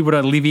he would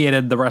have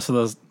alleviated the rest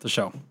of the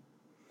show.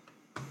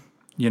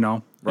 You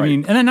know? Right. I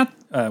mean, and then not,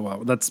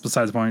 well, that's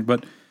besides the point,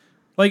 but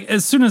like,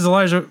 as soon as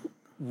Elijah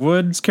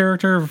Wood's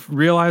character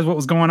realized what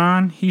was going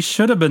on, he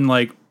should have been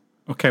like,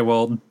 okay,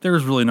 well,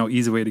 there's really no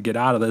easy way to get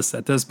out of this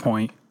at this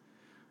point.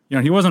 You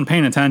know, he wasn't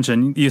paying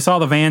attention. You saw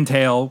the van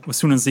tail as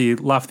soon as he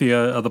left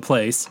the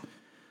place.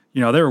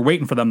 You know, they were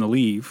waiting for them to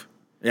leave.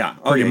 Yeah,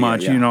 Pretty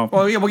much, you know.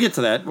 Well, yeah, we'll get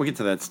to that. We'll get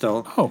to that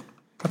still. Oh,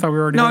 I thought we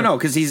were already had it. No,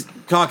 because he's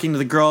talking to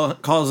the girl,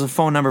 calls the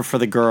phone number for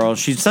the girl.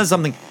 She says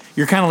something.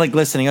 You're kind of like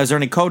listening. Is there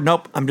any code?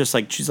 Nope. I'm just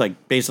like, she's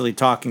like basically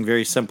talking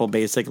very simple,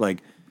 basic, like,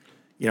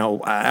 you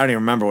know, I don't even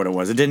remember what it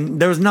was.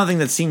 There was nothing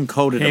that seemed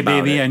coded Hey,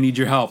 about baby, it. I need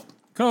your help.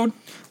 Code.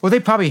 Well, they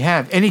probably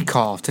have any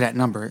call to that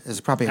number is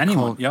probably a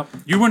Anyone. code. Yep.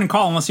 You wouldn't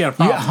call unless you had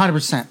a Yeah, problem.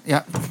 100%.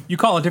 Yeah. You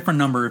call a different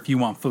number if you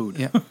want food.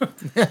 Yeah.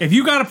 If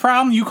you got a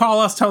problem, you call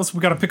us. Tell us we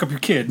got to pick up your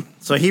kid.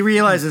 So he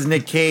realizes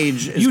Nick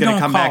Cage is You going to don't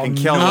come back call and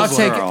kill no- I'll this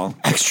take girl.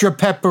 extra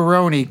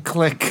pepperoni.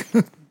 Click.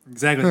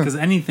 Exactly, because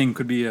anything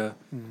could be a.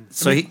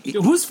 So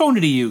Whose phone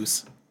did he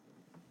use?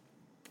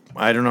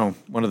 I don't know,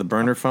 one of the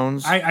burner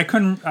phones. I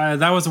couldn't.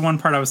 That was the one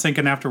part I was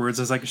thinking afterwards.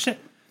 I was like, shit.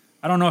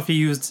 I don't know if he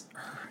used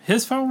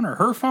his phone or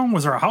her phone.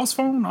 Was there a house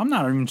phone? I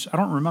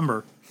don't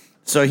remember.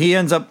 So he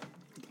ends up.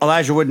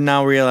 Elijah Wood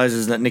now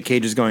realizes that Nick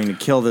Cage is going to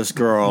kill this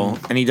girl,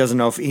 and he doesn't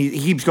know if he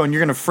keeps going.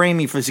 You're going to frame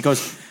me for this. He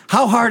goes,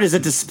 "How hard is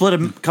it to split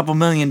a couple $1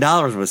 million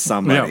with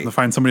somebody?" Yeah, to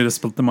find somebody to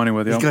split the money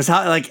with. He Yep. goes,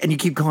 "How?" Like, and you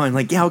keep going,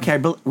 like, "Yeah, okay,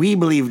 we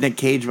believe Nick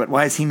Cage, but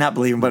why is he not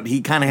believing?" But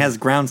he kind of has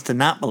grounds to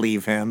not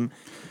believe him,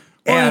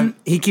 and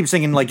he keeps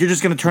thinking, like, "You're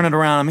just going to turn it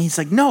around on me." He's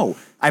like, "No,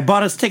 I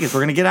bought us tickets. We're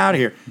going to get out of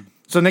here."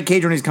 So Nick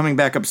Cage, when he's coming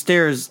back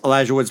upstairs,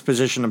 Elijah Wood's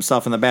positioned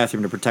himself in the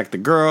bathroom to protect the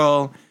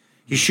girl.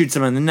 He shoots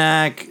him in the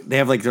neck. They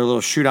have like their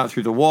little shootout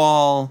through the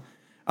wall.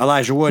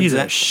 Elijah Wood. He's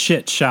a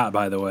shit shot,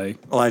 by the way.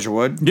 Elijah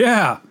Wood.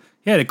 Yeah,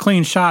 he had a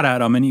clean shot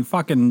at him, and he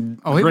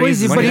fucking. Oh, he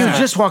grazed his was neck.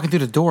 just walking through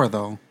the door,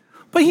 though.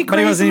 But he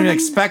wasn't even him.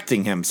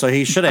 expecting him, so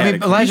he should have. I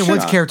mean, Elijah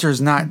Wood's shot. character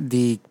is not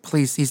the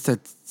police. He's the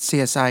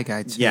CSI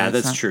guy. Too. Yeah, It's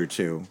that's not- true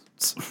too.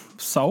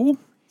 So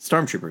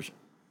Stormtroopers.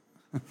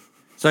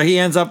 So he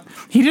ends up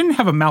he didn't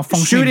have a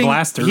malfunctioning shooting.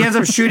 blaster. He ends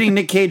up shooting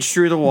Nick Cage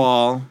through the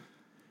wall,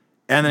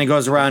 and then he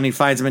goes around and he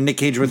finds him. And Nick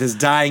Cage, with his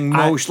dying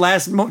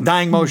motion,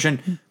 dying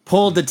motion,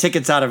 pulled the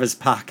tickets out of his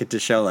pocket to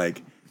show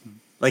like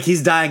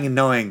he's dying and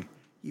knowing,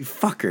 you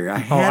fucker.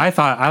 I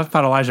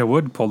thought Elijah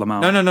Wood pulled him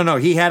out. No.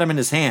 He had him in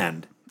his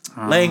hand,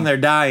 laying there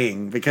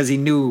dying because he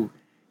knew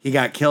he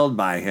got killed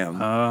by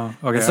him. Oh,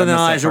 okay. And so I then missed that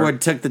Elijah part.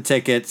 Wood took the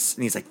tickets,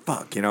 and he's like,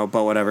 "Fuck,"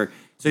 but whatever.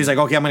 So he's like,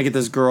 "Okay, I'm gonna get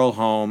this girl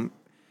home."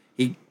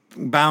 He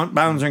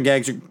bounds her and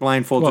gags her,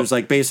 blindfolds her. It's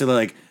like basically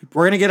like,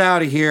 "We're gonna get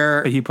out of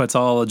here." He puts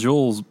all the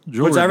jewels,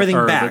 Puts everything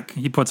back.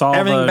 He puts all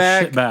Everything the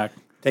shit back.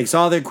 Takes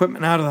all the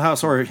equipment out of the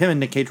house, or him and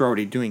Nick Cage are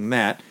already doing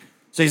that.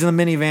 So he's in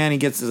the minivan.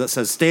 He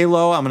says, "Stay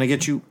low. I'm gonna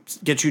get you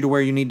to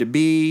where you need to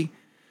be."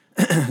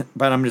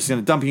 but I'm just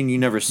going to dump you and you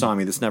never saw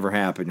me. This never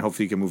happened.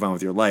 Hopefully you can move on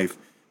with your life.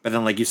 But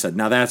then, like you said,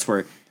 now that's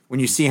where, when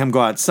you see him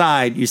go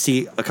outside, you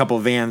see a couple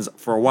of vans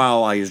for a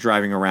while he's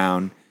driving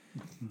around.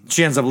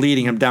 She ends up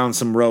leading him down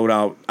some road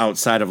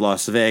outside of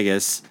Las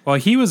Vegas. Well,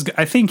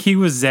 I think he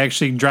was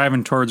actually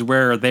driving towards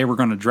where they were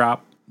going to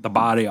drop the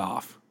body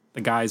off,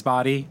 the guy's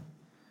body.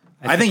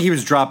 I think he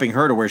was dropping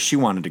her to where she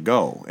wanted to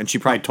go, and she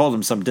probably told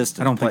him some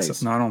distant I don't place. think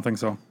so. No, I don't think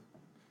so.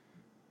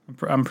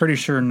 I'm pretty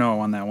sure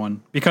no on that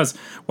one. Because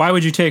why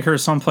would you take her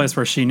someplace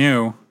where she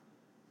knew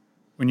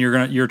when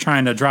you're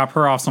trying to drop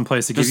her off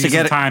someplace to give you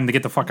some time to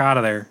get the fuck out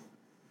of there,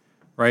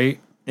 right?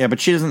 Yeah, but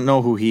she doesn't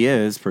know who he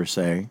is per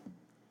se.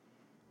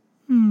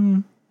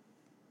 I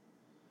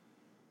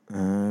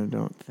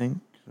don't think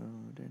so.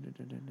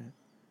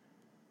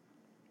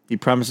 He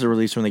promises a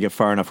release when they get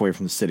far enough away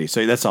from the city.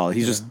 So that's all.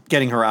 He's just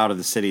getting her out of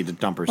the city to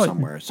dump her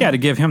somewhere. So. Yeah, to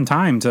give him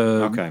time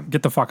to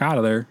get the fuck out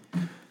of there.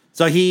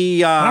 So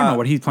he... I don't know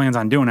what he plans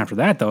on doing after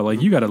that, though. Like,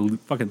 you got to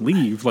fucking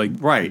leave. Like,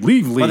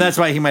 leave. Well, that's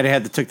why he might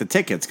have took the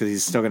tickets, because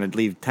he's still going to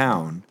leave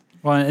town.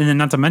 Well, and then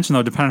not to mention,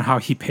 though, depending on how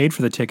he paid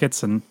for the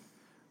tickets, and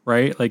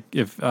right? Like,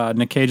 if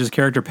Nic Cage's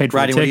character paid for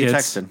the tickets... What are you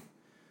texting?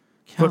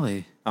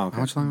 Kelly. Oh, okay.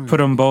 How much longer? Put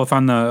them both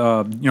on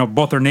the,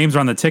 both their names are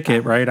on the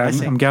ticket, right?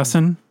 I'm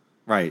guessing.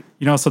 Right.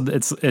 So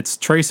it's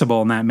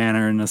traceable in that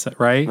manner,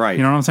 right? Right.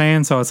 You know what I'm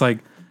saying? So it's like,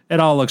 it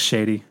all looks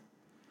shady.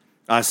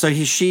 Not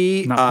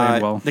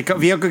playing well. The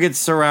vehicle gets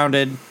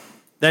surrounded.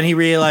 Then he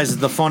realizes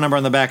the phone number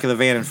on the back of the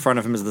van in front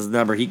of him is the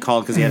number he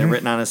called because he had it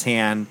written on his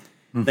hand.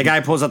 Mm-hmm. The guy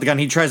pulls out the gun.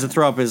 He tries to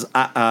throw up his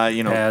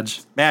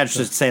badge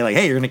to say like,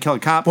 "Hey, you're going to kill a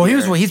cop." Well,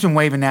 he's been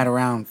waving that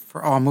around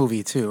for all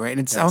movie too, right?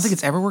 And I don't think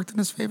it's ever worked in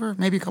his favor.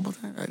 Maybe a couple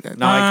times.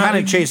 No, I kind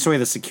of chased away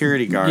the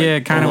security guard. Yeah,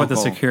 kind of with the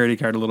security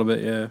guard a little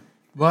bit. Yeah.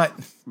 But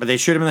they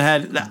shoot him in the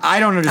head.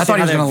 I don't understand. I thought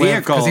he was going to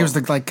live because he was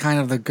kind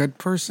of the good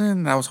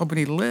person. I was hoping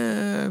he'd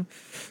live.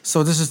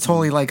 So this is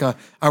totally like a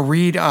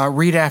read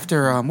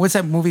after what's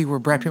that movie where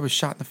Brad Pitt was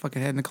shot in the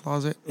fucking head in the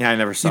closet? Yeah, I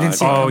never saw it.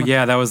 Oh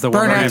yeah, that was the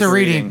Burn one. After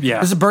Reading. Yeah,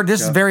 this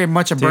is very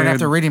much a Burn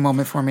After Reading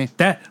moment for me.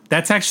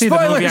 That's actually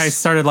the movie I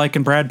started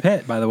liking Brad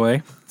Pitt, by the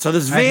way. So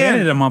this van, I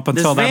hated him up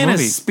until that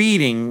movie. Is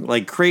speeding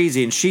like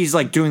crazy, and she's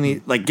like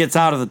doing gets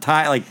out of the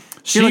tie like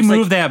she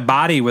moved that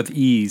body with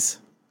ease.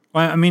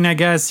 Well, I mean, I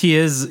guess he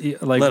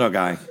is like little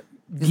guy.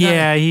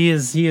 Yeah, he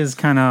is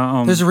kind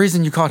of. There's a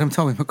reason you called him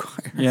Tobey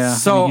Maguire. Yeah,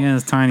 so he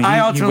is tiny.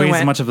 He weighs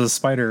as much of a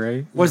spider,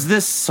 right? Was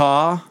this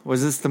Saw?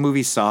 Was this the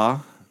movie Saw?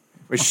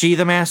 Was she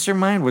the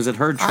mastermind? Was it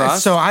her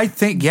trust? I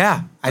think,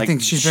 I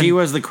think she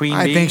was the queen.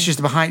 I think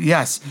she's behind.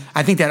 Yes,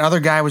 I think that other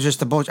guy was just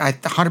the bullshit. I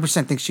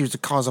 100% think she was the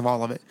cause of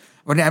all of it.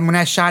 When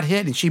that shot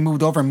hit and she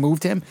moved over and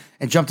moved him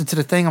and jumped into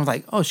the thing, I was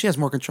like, oh, she has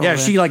more control. Yeah,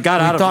 she got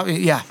out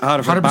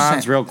of her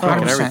bonds real quick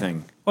 100%. And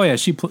everything. Oh yeah,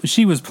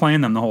 she was playing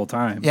them the whole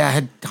time. Yeah, I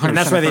had 100%. And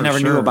that's why they never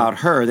knew about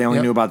her. They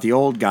only knew about the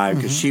old guy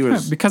because she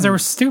was because they were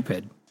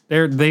stupid.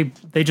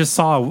 They just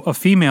saw a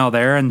female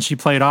there and she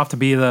played off to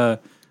be the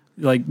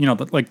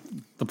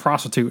the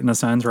prostitute in a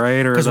sense,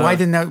 right? Or because why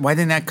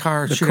didn't that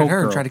car shoot at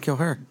her and try to kill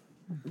her?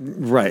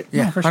 Right.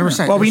 Yeah,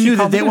 100%. Well, we knew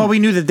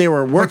that they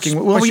were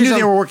working. Well, we knew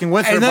they were working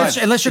with her. Unless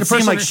you're the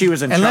person, like she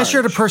was in charge. Unless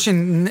you're the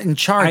person in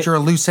charge or a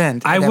loose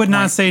end. I would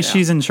not say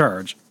she's in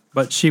charge,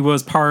 but she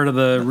was part of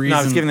the reason.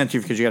 No, I was giving that to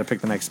you because you got to pick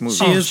the next movie.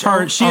 She is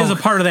part. She is a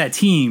part of that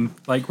team,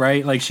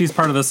 right? Like she's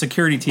part of the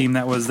security team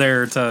that was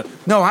there to.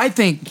 No, I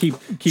think keep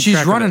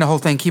she's running the whole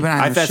thing. Keep an eye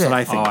on the That's shit. what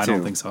I think too. I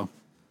don't think so.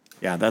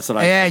 Yeah, that's what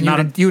I. Yeah,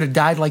 you would have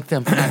died like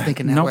them for not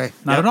thinking that way.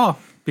 Not at all.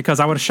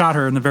 Because I would have shot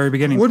her in the very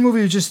beginning. What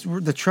movie was just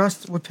The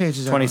Trust? What page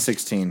is that?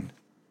 2016.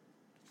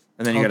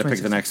 And then you got to pick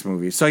the next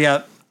movie. So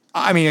yeah,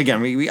 I mean,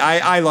 again,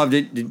 I loved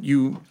it.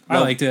 I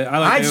liked it.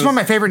 It's one of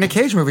my favorite Nic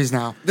Cage movies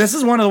now. This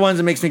is one of the ones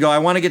that makes me go, I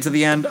want to get to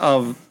the end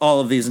of all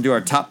of these and do our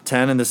top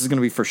 10, and this is going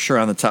to be for sure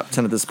on the top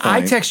 10 at this point.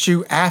 I text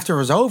you after it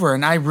was over,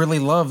 and I really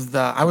loved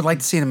I would like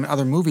to see them in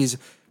other movies.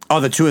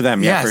 Oh, the two of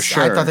them, yes, for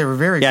sure. I thought they were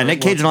very good. Yeah,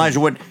 Nic Cage and Elijah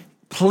Wood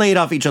played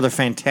off each other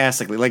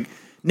fantastically. Like,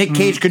 Nic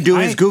Cage could do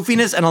his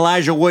goofiness, and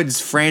Elijah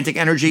Wood's frantic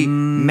energy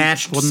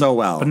matched so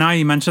well. But now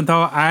you mentioned,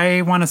 though,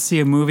 I want to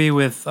see a movie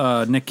with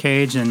Nic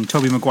Cage and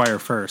Tobey Maguire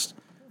first,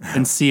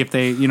 and see if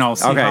they, how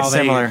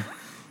similar.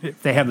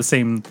 If they have the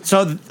same.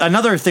 So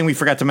another thing we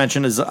forgot to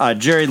mention is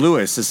Jerry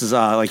Lewis. This is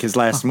like his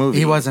last movie.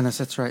 He was in this.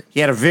 That's right.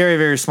 He had a very,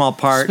 very small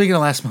part. Speaking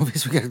of last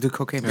movies, we got to do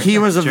Cocaine Bear. He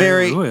was a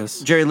Jerry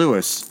Lewis. Jerry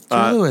Lewis.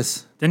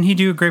 Didn't he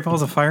do Great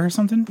Balls of Fire or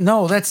something?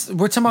 No, we're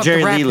talking about Jerry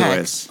the Rat Lee Pack.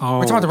 Lewis. Oh.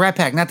 We're talking about the Rat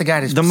Pack, not the guy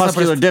that the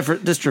Muscular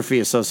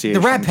Dystrophy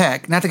Association. The Rat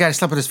Pack, not the guy that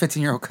slept with his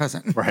 15-year-old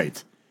cousin.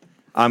 Right.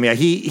 Yeah,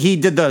 he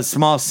did the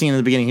small scene in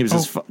the beginning. He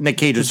was Nic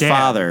Cage's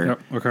father.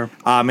 Yep. Okay.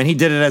 And he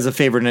did it as a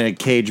favor to Nic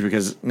Cage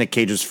because Nic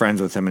Cage was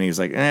friends with him, and he was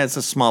like, it's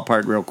a small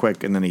part real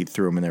quick, and then he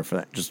threw him in there for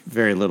that. Just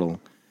very little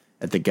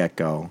at the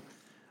get-go.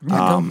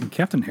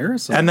 Captain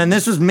Harris. And then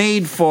this was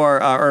made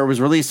for, or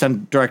was released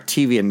on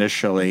DirecTV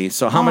initially.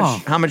 So how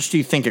much do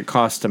you think it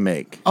cost to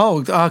make? Well,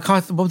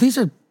 these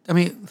are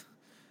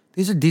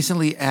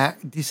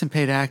decent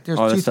paid actors.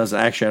 Oh, this does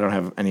actually. I don't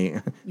have any.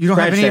 You don't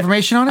have any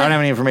information on it? I don't have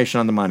any information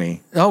on the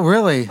money. Oh,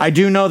 really? I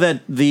do know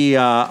that the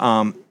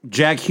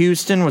Jack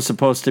Houston was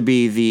supposed to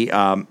be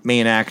the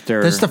main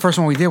actor. This is the first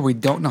one we did. We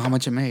don't know how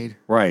much it made.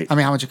 Right. I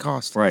mean, how much it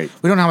cost. Right.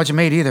 We don't know how much it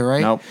made either, right?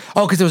 Nope.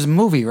 Oh, because it was a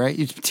movie, right?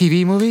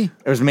 TV movie?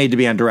 It was made to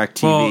be on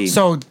DirecTV. Well,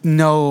 So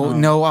no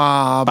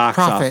Box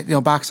profit, office.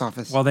 no box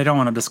office. Well, they don't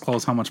want to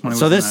disclose how much money.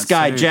 So was in this that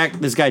guy,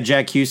 save.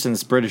 Jack Houston,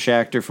 this British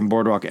actor from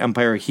Boardwalk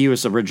Empire, he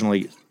was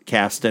originally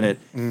cast in it.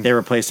 They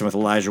replaced him with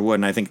Elijah Wood,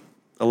 and I think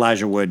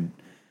Elijah Wood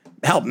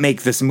helped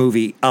make this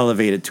movie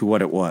elevate it to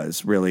what it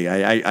was. Really,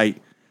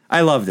 I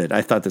loved it.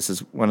 I thought this is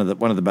one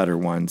of the better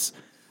ones.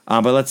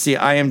 But let's see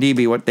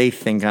IMDb, what they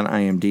think on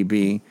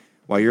IMDb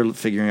while you're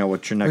figuring out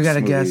what your next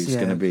movie is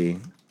going to be.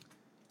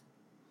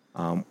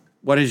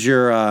 What is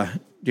your?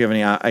 Do you have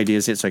any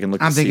ideas yet? So I can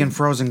look. I'm to see. thinking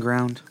Frozen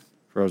Ground.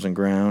 Frozen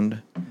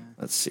Ground.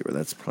 Let's see where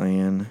that's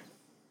playing.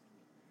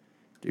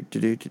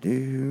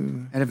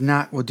 Do. And if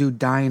not, we'll do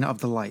Dying of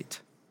the Light.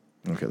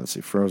 Okay, let's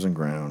see. Frozen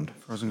Ground.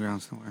 Frozen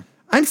Ground somewhere.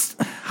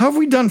 How have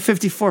we done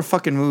 54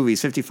 fucking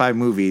movies, 55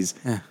 movies,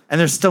 Yeah. and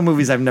there's still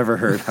movies I've never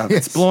heard of?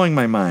 Yes. It's blowing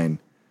my mind.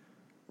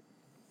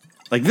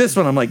 Like this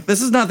one, I'm like,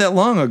 this is not that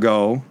long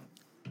ago.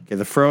 Okay,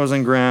 the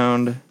Frozen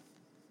Ground.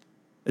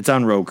 It's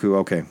on Roku.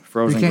 Okay,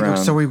 Frozen Ground.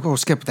 So we'll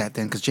skip that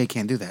then, because Jay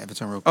can't do that if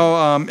it's on Roku.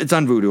 Oh, it's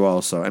on Vudu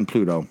also, and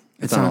Pluto.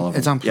 It's on all of them.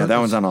 It's on Yeah, Pluto. that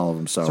one's on all of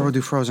them. So we'll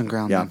do Frozen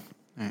Ground yeah.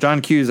 then.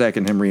 John Cusack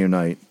and him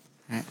reunite.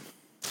 All right.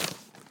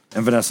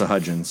 And Vanessa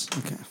Hudgens.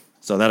 Okay.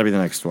 So that'll be the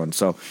next one.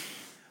 So,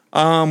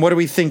 what do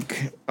we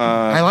think?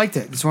 I liked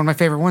it. It's one of my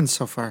favorite ones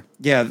so far.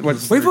 Yeah,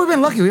 what's We've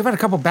been lucky. We've had a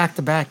couple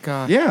back-to-back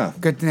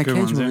good Nick Good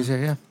Cage ones, movies here,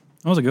 yeah.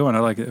 That was a good one. I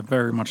like it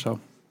very much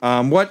so.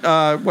 what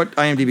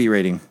IMDb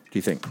rating do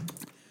you think?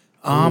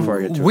 Before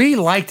I get to it. We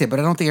liked it, but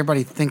I don't think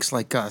everybody thinks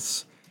like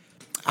us.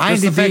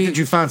 Just the fact IMDb, that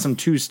you found some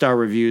 2-star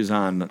reviews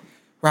on.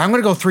 right, I'm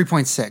going to go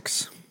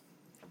 3.6.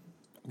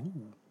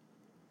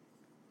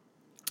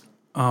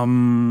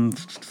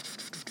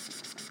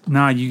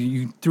 Nah,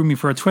 you threw me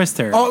for a twist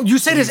there. Oh, you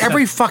say this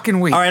every fucking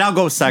week. All right, I'll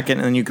go second,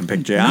 and then you can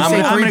pick Jay. I'm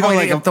say gonna go 3.8,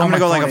 like a, I'm throwing my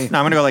 20. I'm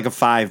gonna go like a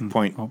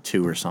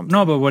 5.2 or something.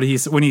 No, but when he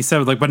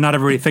said like, but not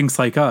everybody thinks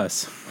like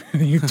us.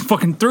 You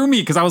fucking threw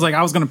me because I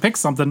was gonna pick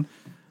something.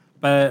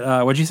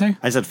 But what'd you say?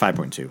 I said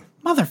 5.2.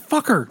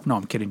 Motherfucker! No,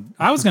 I'm kidding.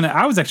 I was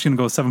actually gonna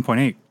go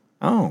 7.8.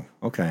 Oh,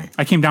 okay.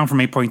 I came down from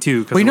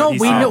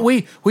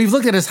 8.2. We've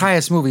looked at his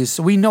highest movies,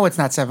 so we know it's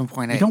not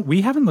 7.8.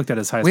 We haven't looked at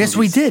his highest. Yes,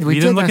 movies. we did. We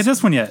didn't did look at last-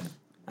 this one yet.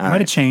 Might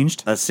right. have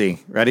changed. Let's see.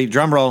 Ready?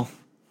 Drum roll.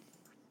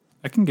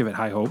 I can give it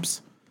high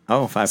hopes.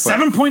 Oh, 5.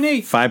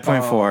 7.8.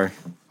 5.4.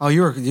 Oh,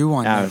 you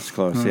won. Yeah, it's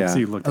close. Yeah. So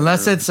you looked at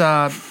Unless it. it's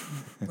that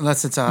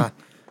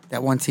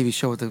one TV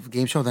show with the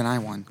game show, then I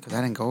won because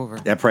I didn't go over.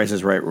 That Price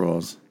is Right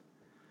rules.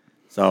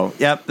 So,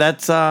 yep, that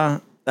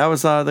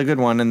was the good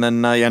one. And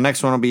then,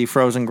 next one will be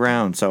Frozen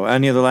Ground. So,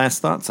 any other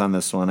last thoughts on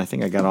this one? I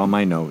think I got all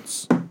my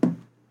notes.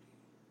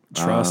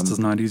 Trust is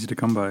not easy to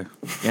come by.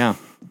 Yeah.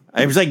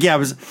 I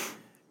was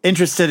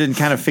interested in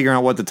kind of figuring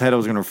out what the title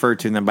was going to refer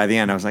to. And then by the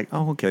end, I was like,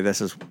 oh, okay, this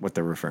is what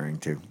they're referring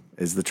to,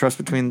 is the trust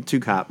between two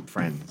cop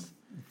friends.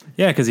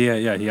 Yeah, because he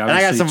obviously. And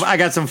I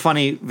got some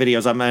funny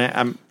videos.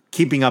 I'm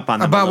keeping up on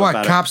them. About what?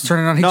 Better. Cops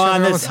turning on each No, other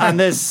on all this the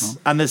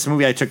time? on this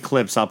movie, I took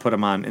clips. I'll put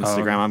them on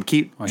Instagram. I'm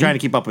trying to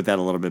keep up with that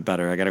a little bit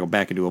better. I got to go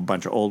back and do a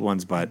bunch of old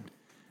ones, but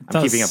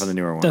I'm keeping up on the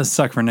newer ones. It does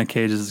suck for Nic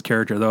Cage's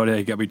character though. That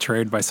he got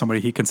betrayed by somebody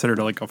he considered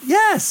like a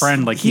Yes,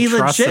 friend. Like he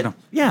trusted legit. him.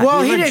 Yeah,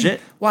 Well, he legit.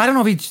 didn't. Well, I don't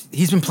know if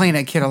he's been playing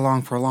that kid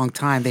along for a long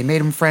time. They made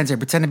him friends. They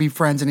pretend to be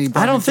friends, and he.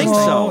 I don't think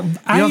so. You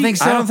don't think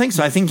so? I don't think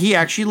so. I think he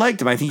actually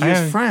liked him. I think he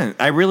was friend.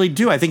 I really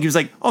do. I think he was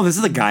like, oh, this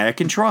is the guy I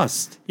can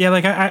trust. Yeah,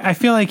 like I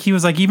feel like he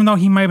was like, even though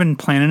he might have been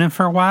planning it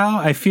for a while,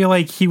 I feel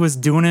like he was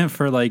doing it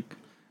for like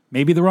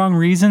maybe the wrong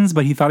reasons,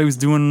 but he thought he was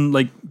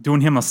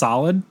doing him a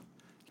solid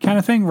kind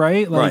of thing,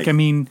 right? Like, Right. I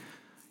mean,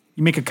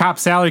 you make a cop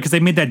salary because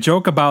they made that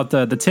joke about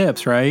the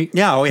tips, right?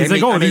 Yeah, oh, yeah, He's I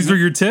like, mean- oh, I these mean- are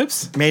your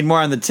tips. Made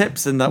more on the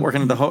tips than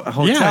working at the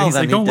hotel. Yeah, he's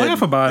than like, he don't did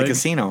laugh about the it.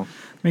 casino.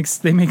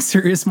 They make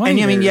serious money. And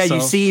I mean, there, you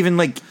so. see even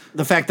like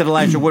the fact that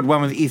Elijah Wood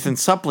went with Ethan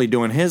Suplee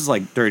doing his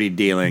like dirty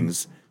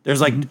dealings.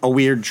 There's like a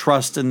weird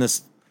trust in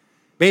this.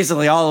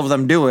 Basically, all of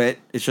them do it.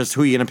 It's just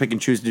who you're gonna pick and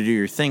choose to do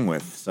your thing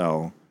with.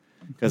 So,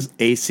 because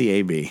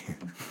ACAB.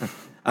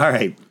 All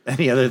right.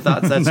 Any other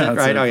thoughts? That's it, That's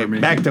right? it Okay. for me.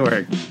 Back to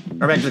work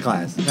or back to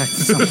class.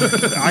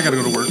 I gotta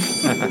go to work.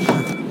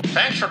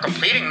 Thanks for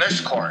completing this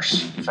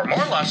course. For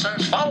more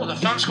lessons, follow the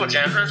Film School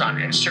Janitors on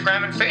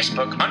Instagram and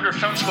Facebook under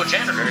Film School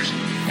Janitors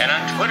and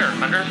on Twitter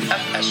under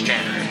FS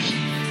Janitors.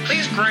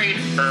 Please rate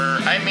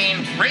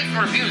and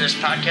review this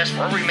podcast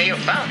wherever you may have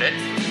found it,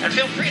 and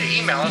feel free to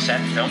email us at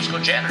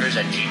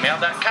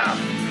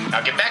filmschooljanitors@gmail.com.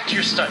 Now get back to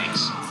your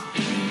studies.